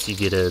activates, you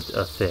get a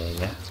thing.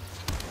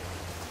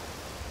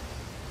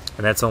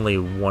 And that's only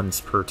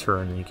once per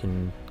turn you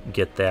can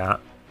get that.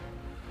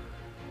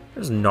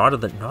 There's Knot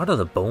of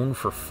the Bone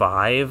for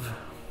 5.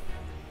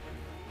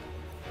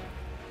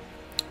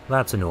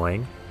 That's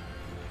annoying.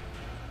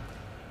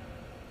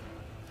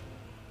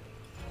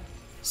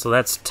 So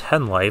that's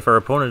 10 life. Our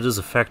opponent is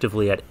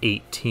effectively at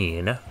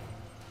 18.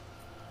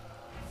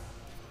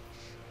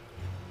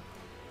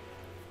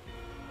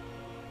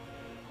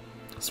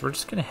 So we're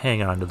just going to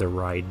hang on to the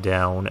Ride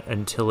Down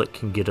until it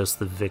can get us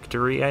the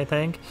victory, I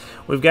think.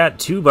 We've got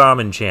 2 bomb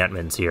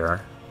enchantments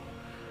here.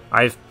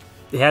 I've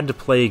had to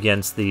play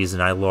against these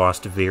and I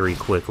lost very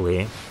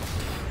quickly.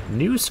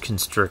 News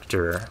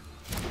Constrictor.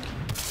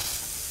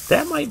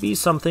 That might be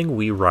something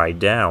we ride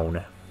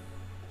down.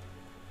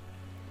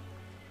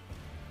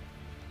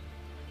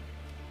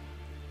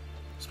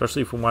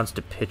 Especially if he wants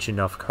to pitch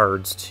enough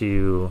cards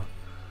to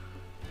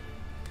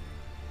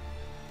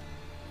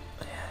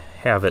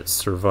have it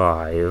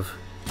survive.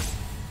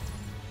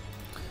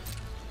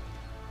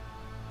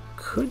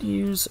 Could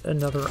use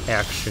another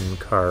action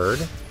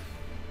card.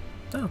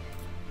 Oh,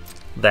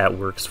 that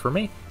works for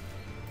me.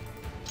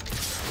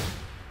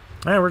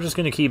 Alright, we're just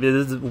gonna keep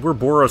it. We're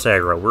Boros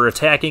aggro. We're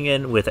attacking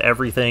in with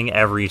everything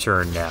every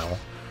turn now.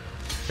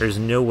 There's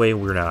no way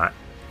we're not.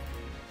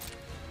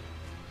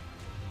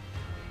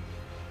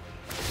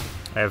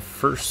 I have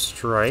first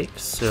strike,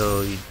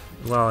 so,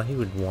 well, he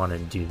would want to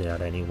do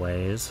that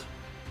anyways.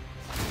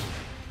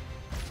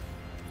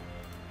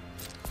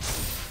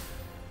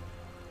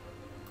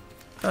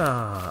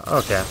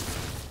 Okay.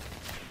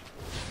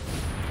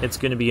 It's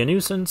going to be a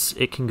nuisance.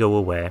 It can go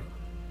away.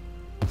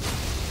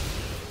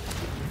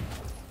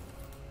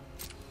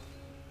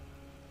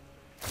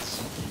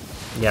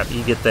 Yep,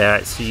 you get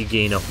that, so you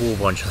gain a whole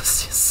bunch of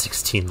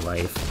 16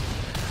 life.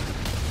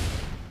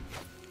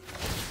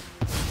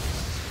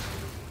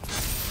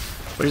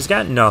 But he's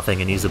got nothing,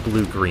 and he's a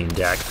blue-green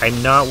deck.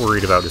 I'm not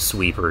worried about a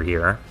sweeper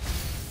here.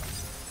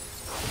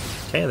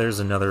 Okay, there's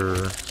another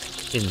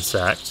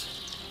insect.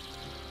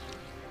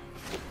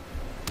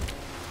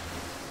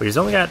 But he's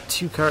only got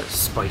 2 cards.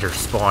 Spider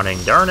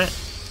spawning, darn it!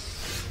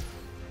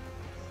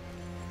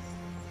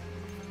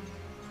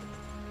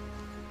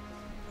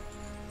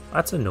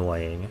 That's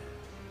annoying.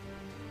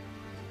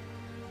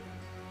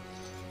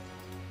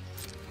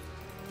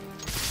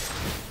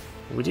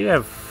 We do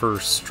have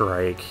first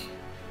strike.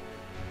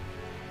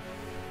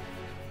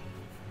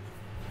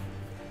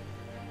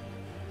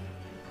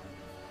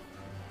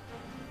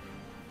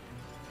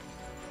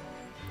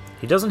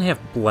 He doesn't have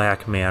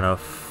black mana,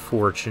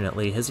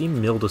 fortunately. Has he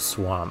milled a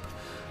swamp?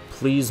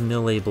 Please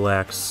mill a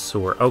black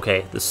sword.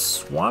 Okay, the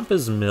swamp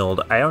is milled.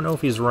 I don't know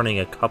if he's running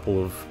a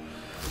couple of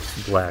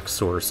black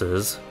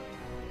sources.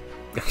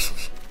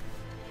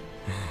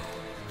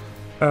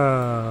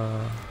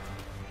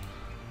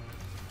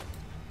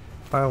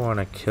 I want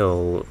to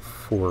kill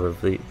 4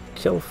 of the...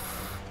 Kill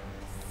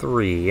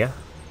 3.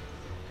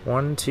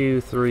 1,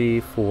 2, 3,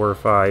 4,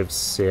 5,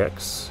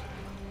 6.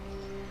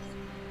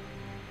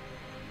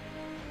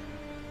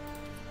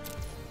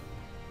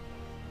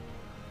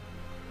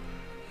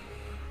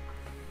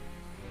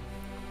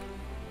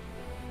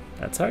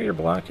 That's how you're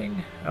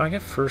blocking? Oh, I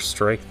get first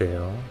strike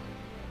though.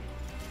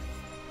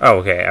 Oh,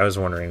 okay, I was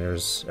wondering,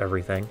 there's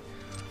everything.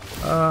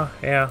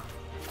 Yeah.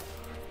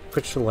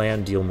 Pitch to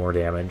land, deal more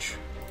damage.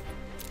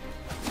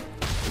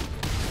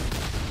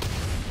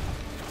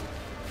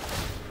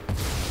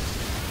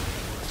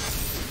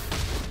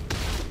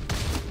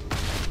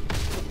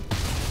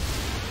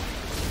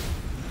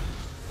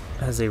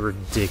 Has a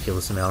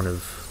ridiculous amount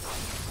of...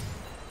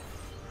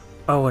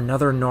 Oh,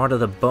 another Gnaw to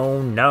the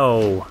Bone?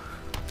 No!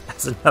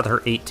 That's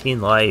another 18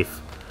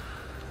 life.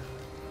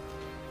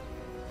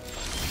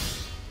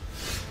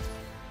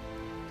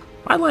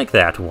 I like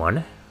that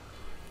one.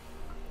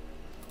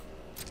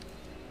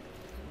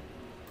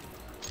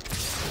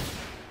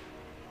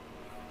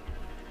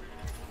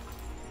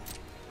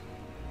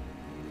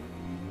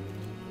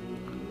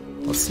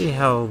 Let's see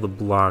how the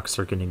blocks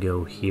are going to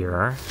go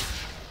here.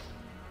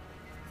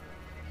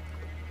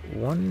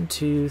 1,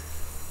 2,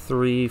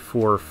 3,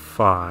 4,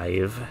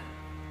 5.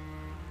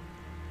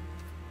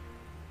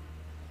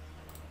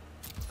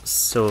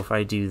 So if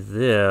I do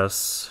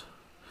this...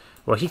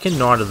 Well, he can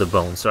Gnaw to the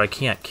Bone, so I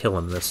can't kill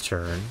him this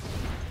turn.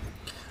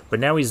 But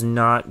now he's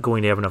not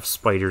going to have enough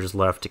spiders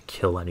left to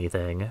kill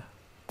anything.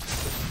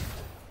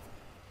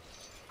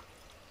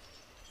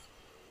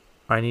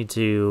 I need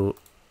to...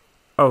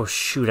 Oh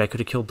shoot, I could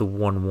have killed the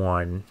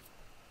 1/1.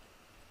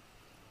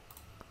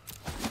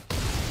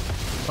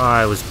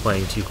 I was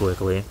playing too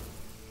quickly.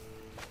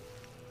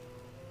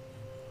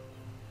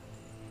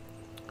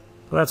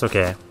 Well, that's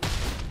okay.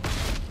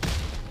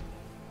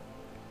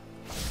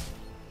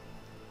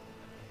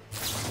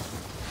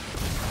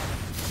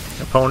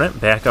 Opponent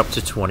back up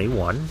to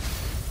 21.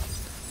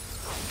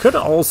 Could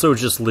also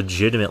just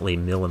legitimately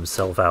mill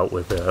himself out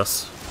with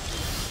this.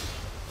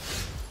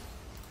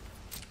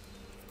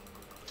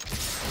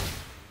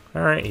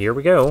 Alright, here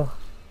we go.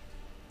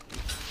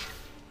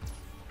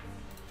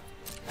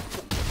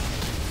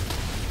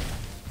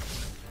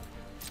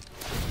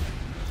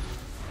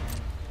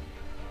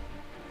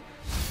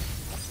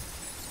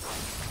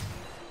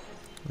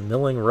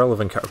 Milling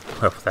relevant card.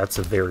 Oh, that's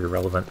a very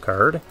relevant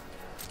card.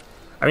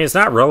 I mean, it's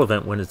not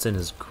relevant when it's in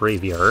his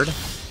graveyard.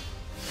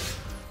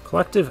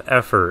 Collective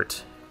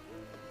effort.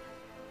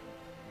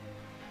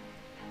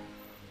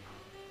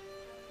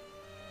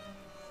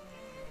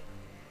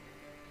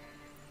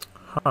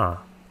 Huh.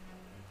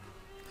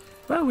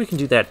 Well, we can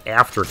do that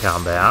after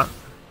combat.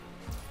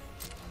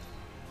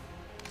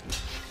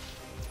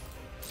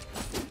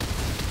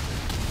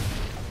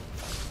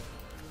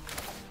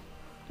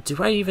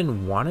 Do I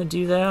even want to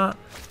do that?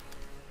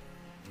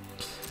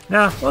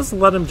 Nah, let's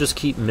let him just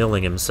keep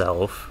milling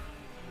himself.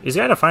 He's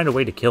got to find a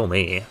way to kill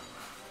me.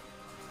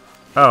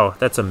 Oh,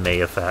 that's a May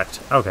effect.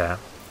 Okay.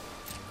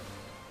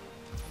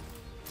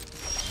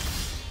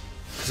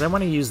 Because I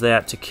want to use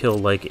that to kill,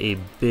 like, a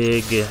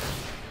big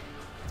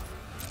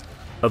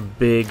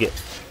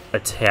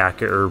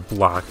attacker or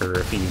blocker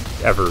if he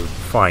ever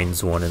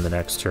finds one in the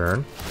next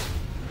turn.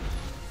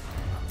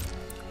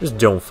 Just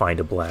don't find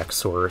a black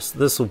source.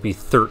 This will be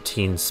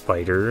 13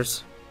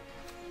 spiders.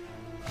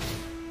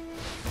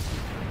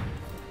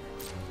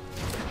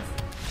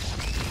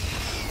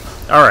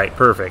 Alright,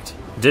 perfect.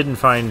 Didn't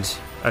find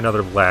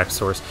another black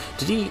source.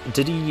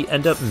 Did he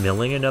end up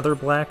milling another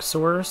black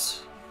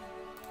source?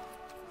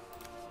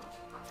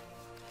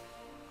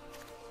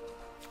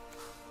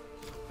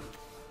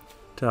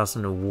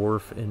 Tossing a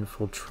Wharf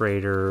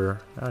Infiltrator.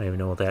 I don't even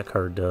know what that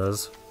card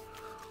does.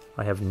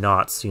 I have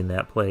not seen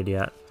that played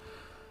yet.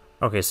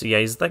 Okay, so yeah,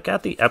 he's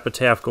got the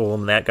Epitaph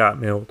Golem. That got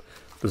milled.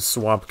 The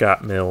Swamp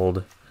got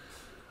milled.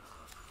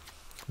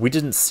 We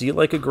didn't see,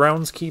 like, a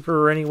Groundskeeper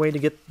or any way to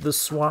get the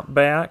Swamp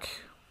back.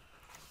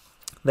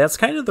 That's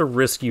kind of the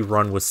risk you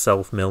run with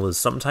self-mill, is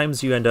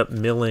sometimes you end up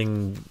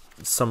milling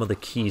some of the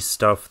key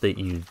stuff that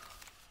you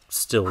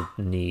still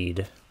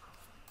need.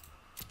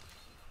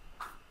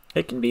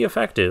 It can be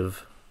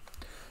effective.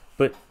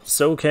 But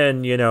so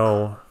can, you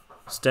know,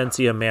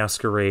 Stensia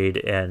Masquerade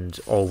and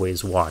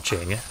Always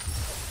Watching.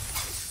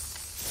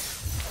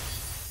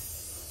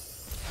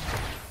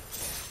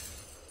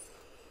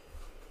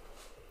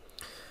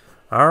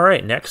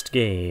 Alright, next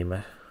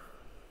game.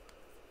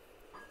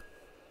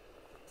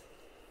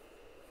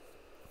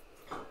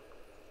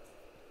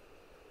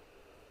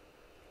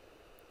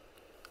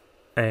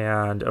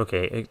 And,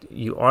 okay,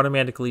 you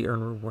automatically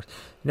earn rewards.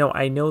 No,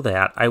 I know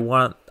that. I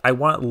want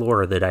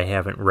lore that I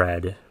haven't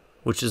read,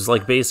 which is,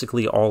 like,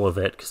 basically all of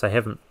it, because I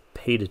haven't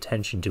paid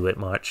attention to it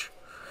much.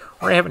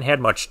 Or I haven't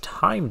had much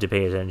time to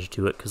pay attention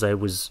to it, because I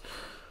was...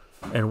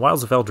 In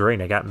Wilds of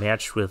Eldraine, I got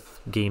matched with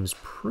games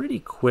pretty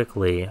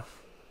quickly.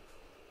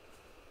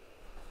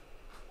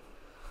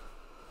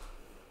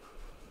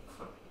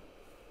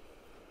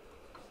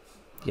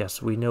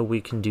 Yes, we know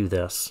we can do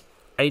this.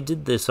 I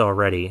did this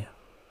already.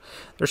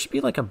 There should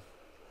be, like, a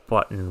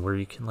button where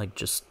you can, like,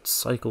 just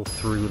cycle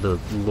through the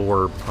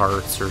lore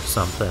parts or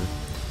something.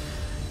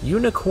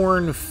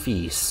 Unicorn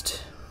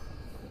Feast.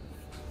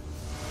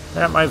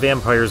 My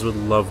vampires would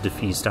love to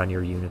feast on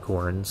your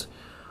unicorns.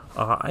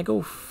 I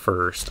go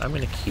first. I'm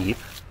going to keep.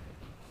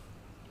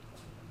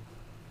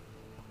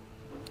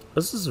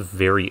 This is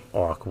very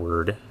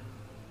awkward.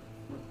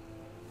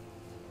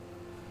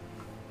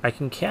 I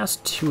can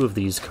cast 2 of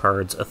these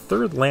cards. A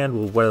third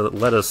land will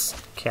let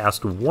us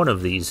cast 1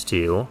 of these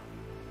 2.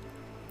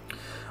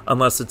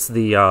 Unless it's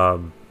the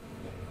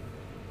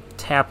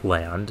tap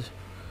land.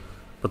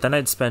 But then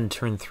I'd spend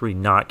turn 3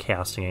 not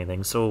casting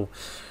anything. So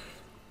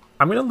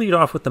I'm going to lead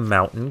off with the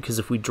mountain, because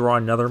if we draw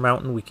another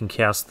mountain, we can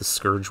cast the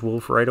Scourge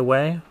Wolf right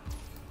away.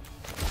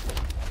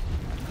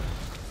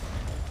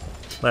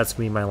 That's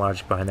going to be my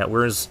logic behind that.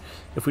 Whereas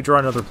if we draw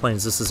another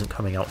plains, this isn't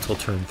coming out till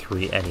turn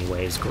 3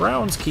 anyways.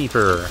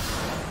 Groundskeeper!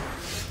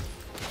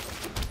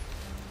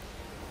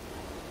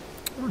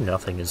 Or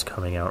nothing is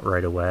coming out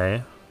right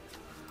away.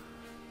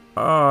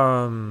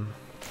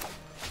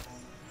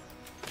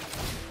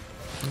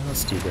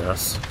 Let's do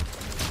this.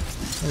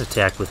 And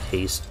attack with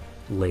haste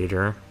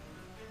later.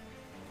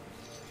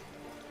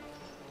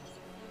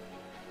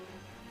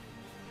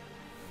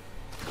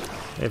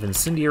 We have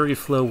Incendiary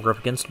Flow. We're up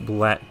against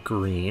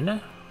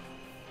black-green.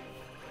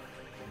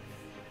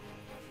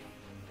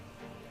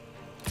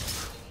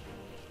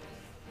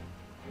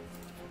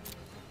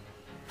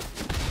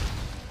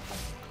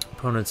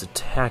 Opponent's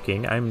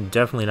attacking. I'm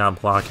definitely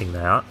not blocking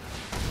that.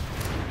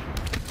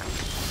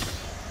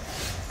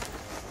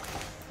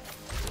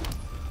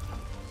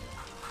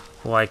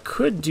 Well, I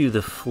could do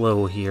the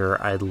flow here.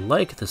 I'd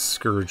like the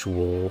Scourge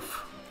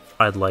Wolf.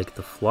 I'd like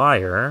the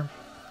Flyer.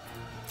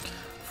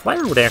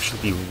 Flyer would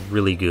actually be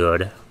really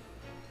good.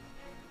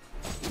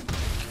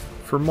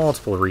 For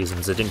multiple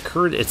reasons.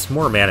 It's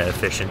more mana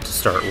efficient to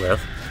start with.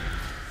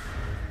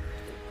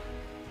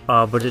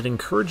 But it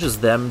encourages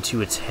them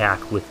to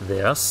attack with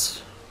this,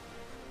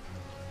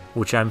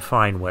 which I'm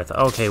fine with.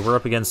 Okay, we're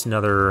up against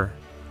another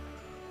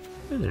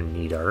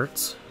neat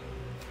arts.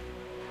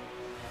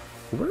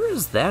 Where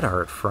is that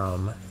art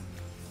from?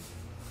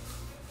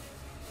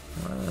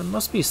 It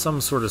must be some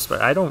sort of...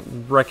 I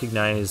don't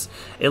recognize...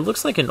 It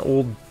looks like an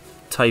old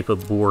type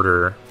of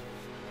border.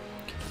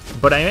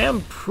 But I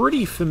am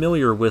pretty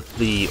familiar with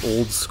the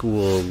old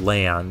school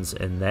lands,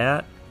 and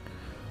that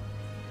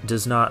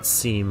does not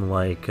seem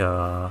like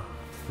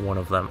one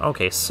of them.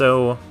 Okay,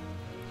 so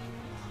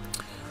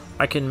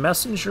I can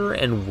Messenger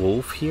and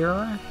Wolf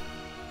here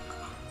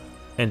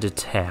and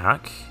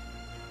attack.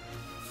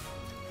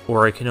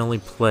 Or I can only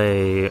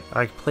play...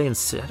 I can play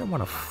I don't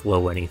want to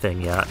flow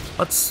anything yet.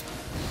 Let's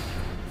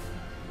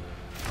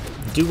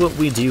do what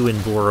we do in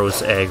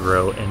Boros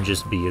aggro and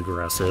just be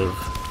aggressive.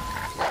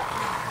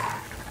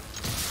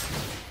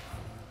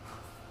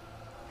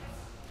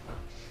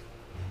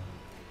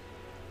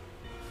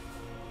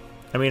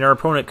 I mean, our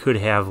opponent could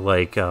have,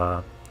 like,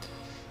 the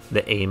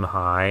aim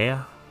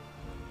high.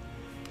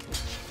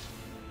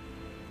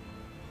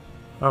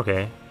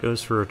 Okay,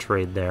 goes for a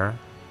trade there.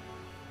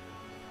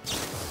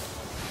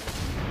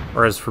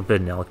 Or as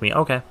forbidden alchemy.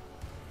 Okay.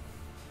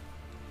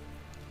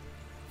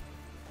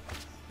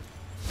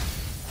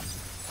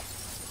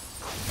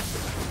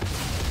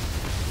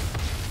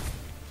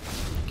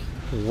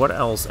 What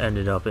else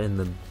ended up in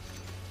the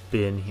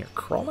bin here?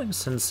 Crawling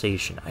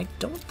Sensation. I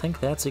don't think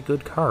that's a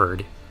good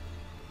card.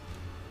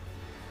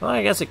 Well,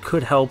 I guess it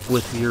could help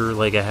with your,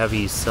 like, a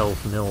heavy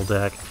self-mill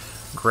deck.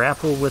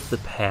 Grapple with the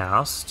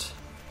Past.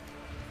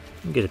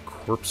 You can get a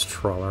Corpse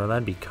Trawler.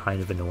 That'd be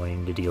kind of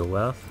annoying to deal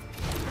with.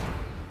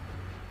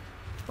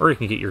 Or you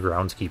can get your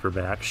Groundskeeper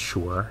back,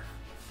 sure.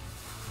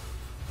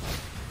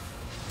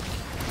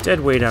 Dead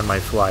weight on my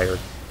flyer.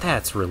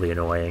 That's really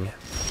annoying.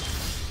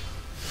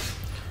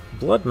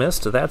 Blood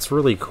Mist, that's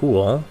really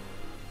cool.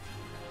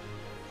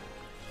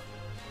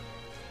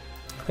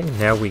 I think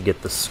now we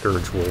get the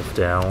Scourge Wolf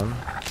down.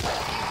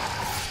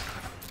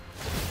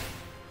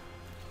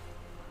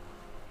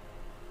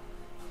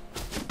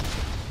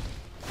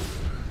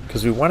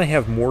 Because we want to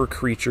have more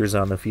creatures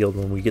on the field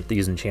when we get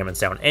these enchantments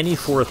down. Any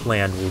fourth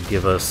land will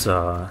give us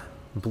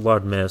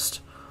Blood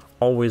Mist.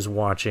 Always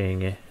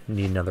Watching.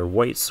 Need another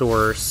white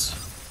source.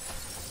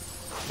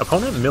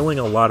 Opponent milling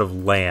a lot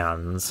of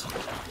lands.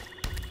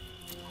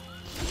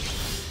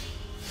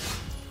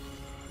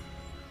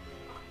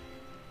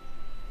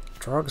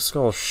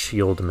 Drogskull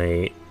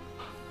Shieldmate.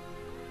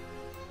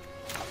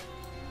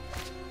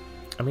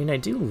 I mean, I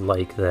do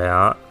like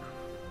that.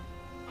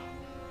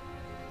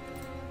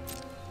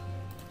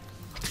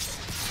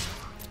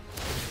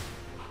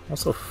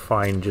 Also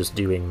fine just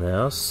doing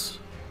this.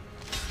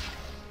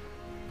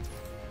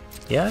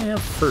 Yeah, I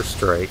have First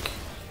Strike.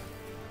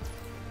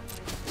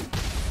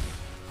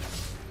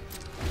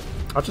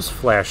 I'll just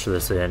flash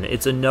this in.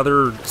 It's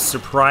another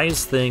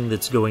surprise thing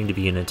that's going to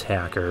be an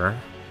attacker.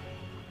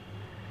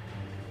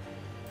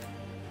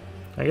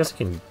 I guess I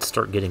can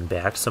start getting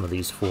back some of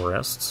these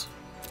forests.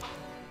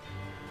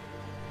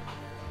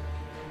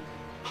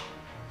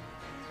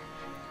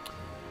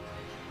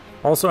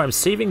 Also, I'm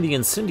saving the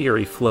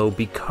Incendiary Flow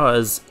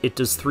because it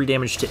does 3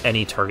 damage to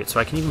any target, so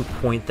I can even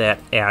point that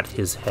at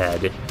his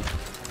head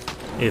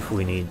if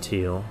we need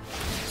to.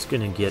 It's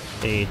gonna get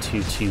a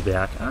 2/2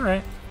 back.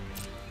 Alright.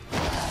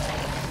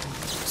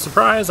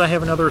 Surprise, I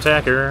have another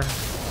attacker.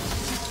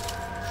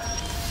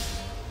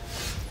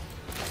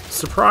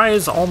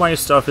 Surprise, all my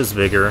stuff is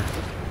bigger.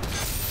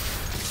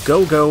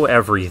 Go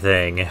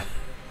everything.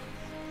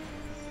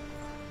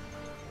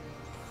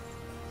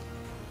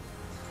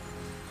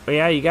 But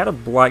yeah, you gotta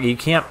block. You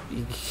can't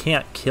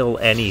kill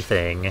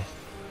anything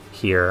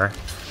here,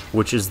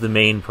 which is the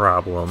main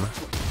problem.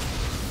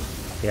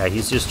 Yeah,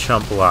 he's just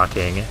chump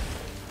blocking.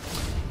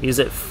 He's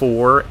at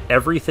 4.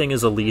 Everything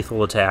is a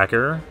lethal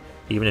attacker,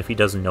 even if he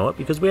doesn't know it,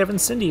 because we have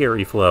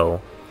Incendiary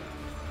Flow.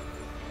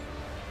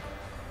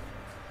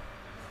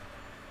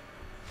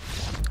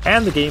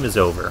 And the game is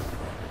over.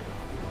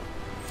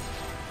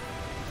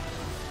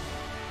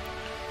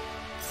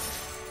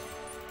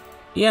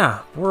 Yeah,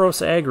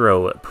 Boros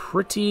Aggro,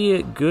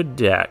 pretty good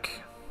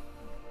deck.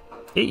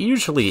 It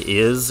usually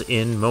is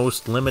in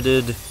most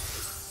limited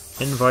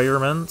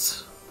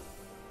environments.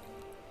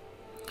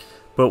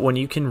 But when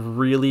you can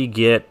really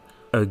get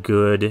a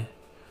good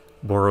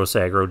Boros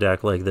Aggro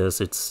deck like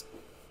this,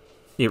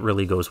 it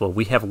really goes well.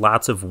 We have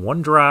lots of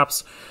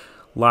 1-drops,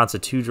 lots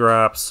of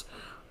 2-drops,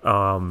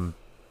 and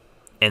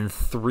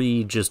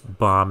 3 just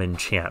bomb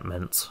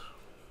enchantments.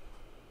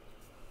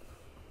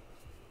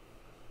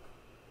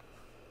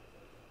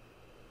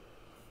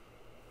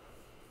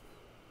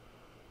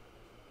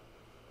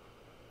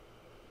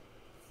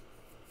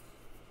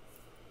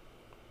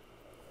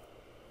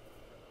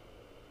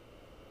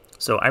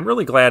 So I'm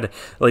really glad,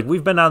 like,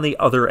 we've been on the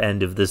other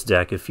end of this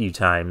deck a few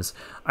times.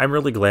 I'm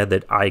really glad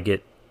that I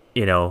get,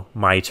 you know,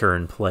 my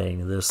turn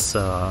playing this,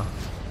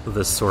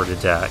 this sort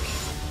of deck.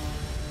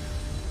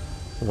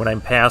 When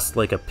I'm past,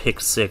 like, a pick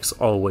 6,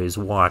 Always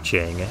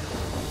Watching.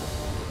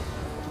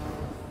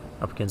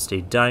 Up against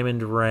a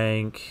diamond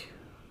rank.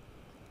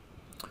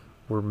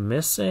 We're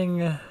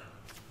missing... I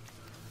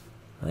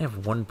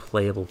have 1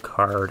 playable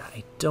card.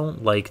 I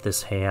don't like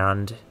this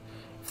hand.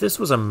 If this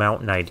was a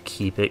mountain, I'd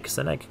keep it, because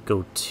then I could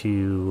go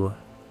 2.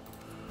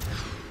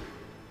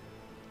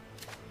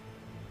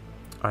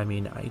 I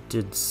mean, I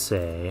did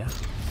say...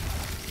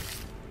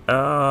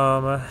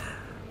 I'm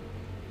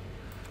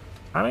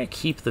gonna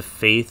keep the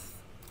Faith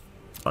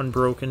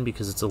Unbroken,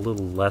 because it's a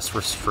little less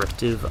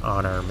restrictive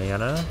on our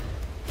mana.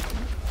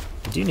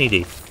 We do need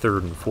a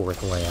 3rd and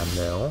 4th land,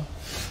 though.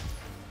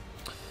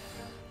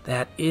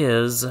 That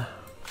is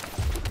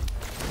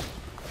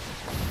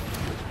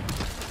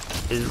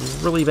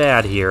really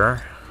bad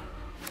here.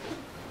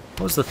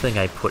 What was the thing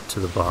I put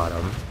to the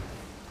bottom?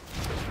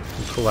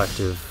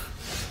 Collective.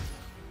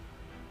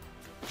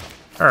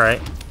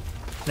 Alright.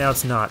 Now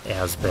it's not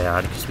as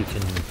bad, because we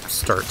can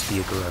start to be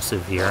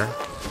aggressive here.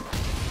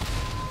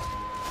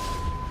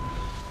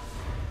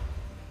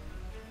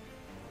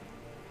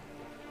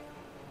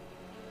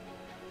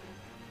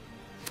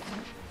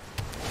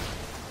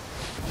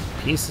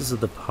 Pieces of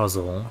the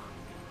puzzle.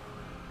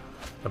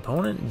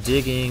 Opponent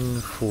digging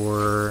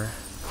for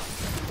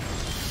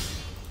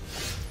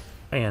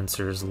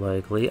answers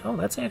likely. Oh,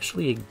 that's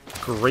actually a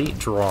great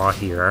draw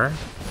here.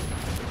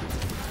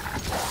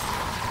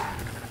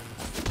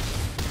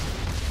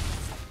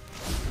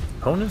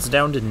 Opponent's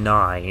down to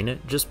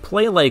 9. Just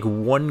play like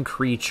one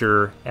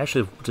creature.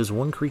 Actually, does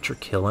one creature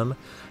kill him?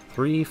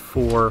 3,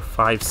 4,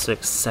 5,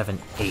 6, 7,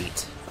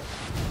 8.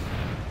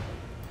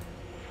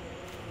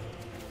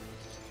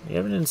 You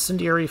have an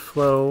Incendiary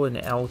Flow, an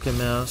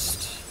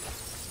Alchemist.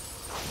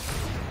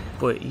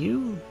 But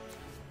you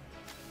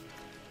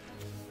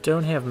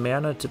don't have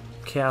mana to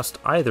cast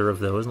either of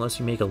those unless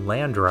you make a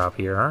land drop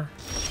here.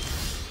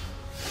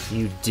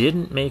 You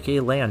didn't make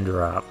a land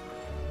drop.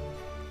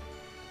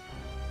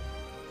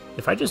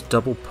 If I just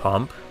double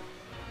pump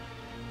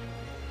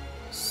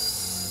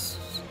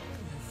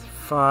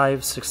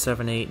 5, 6,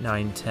 7, 8,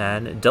 9,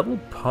 10, double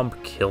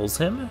pump kills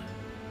him?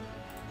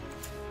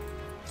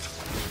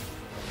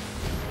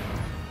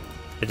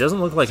 It doesn't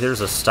look like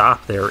there's a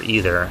stop there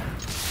either.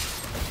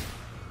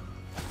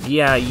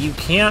 Yeah, you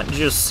can't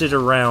just sit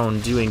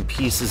around doing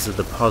pieces of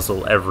the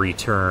puzzle every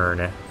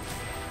turn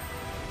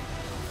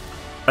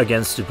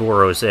against a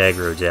Boros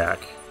aggro deck.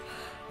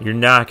 You're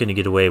not going to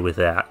get away with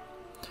that.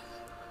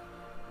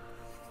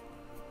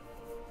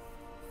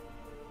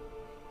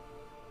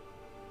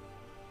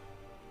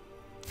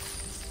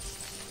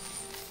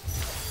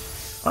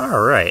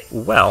 Alright,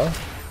 well,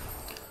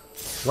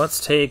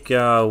 let's take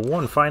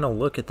one final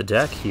look at the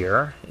deck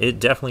here. It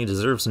definitely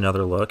deserves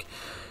another look.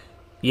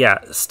 Yeah,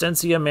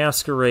 Stensia,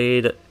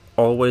 Masquerade,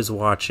 Always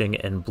Watching,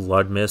 and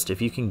Blood Mist.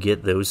 If you can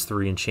get those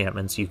 3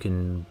 enchantments, you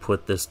can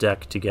put this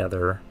deck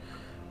together.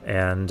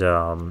 And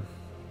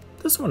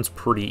this one's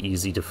pretty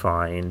easy to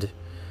find.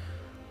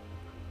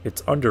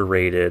 It's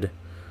underrated,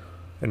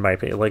 in my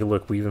opinion. Like,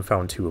 look, we even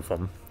found 2 of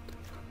them.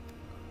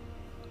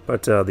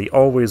 But the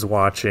Always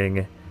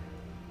Watching,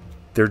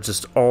 they're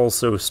just all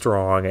so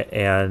strong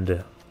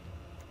and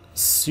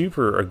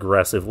super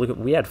aggressive. Look,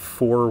 we had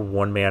 4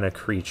 1-mana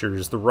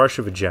creatures. The Rush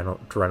of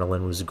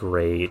Adrenaline was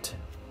great.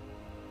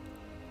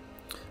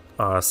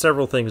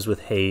 Several things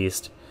with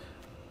haste.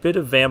 Bit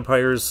of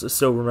vampires,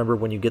 so remember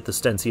when you get the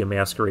Stensia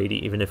Masquerade,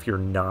 even if you're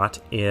not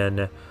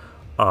in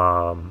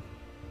like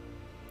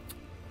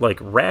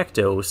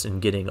Rakdos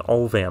and getting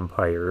all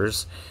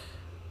vampires,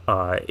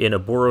 in a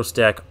Boros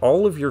deck,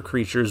 all of your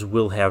creatures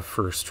will have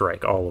first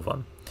strike, all of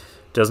them.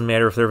 Doesn't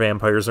matter if they're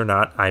vampires or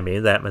not. I made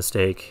that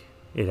mistake,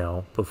 you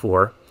know,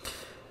 before.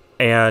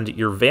 And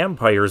your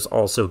vampires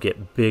also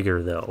get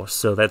bigger, though.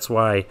 So that's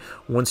why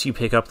once you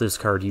pick up this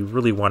card, you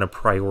really want to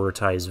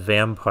prioritize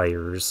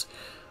vampires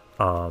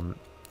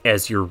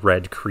as your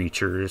red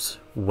creatures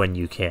when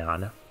you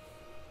can.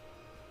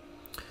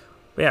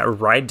 But yeah,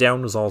 Ride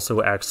Down was also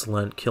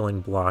excellent.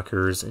 Killing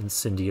blockers,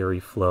 Incendiary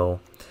Flow.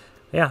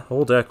 Yeah, the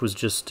whole deck was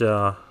just,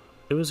 it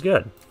was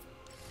good.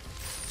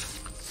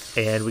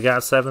 And we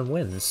got 7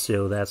 wins,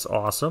 so that's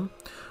awesome.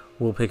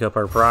 We'll pick up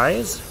our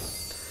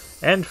prize.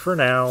 And for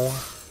now,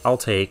 I'll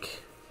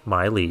take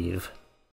my leave.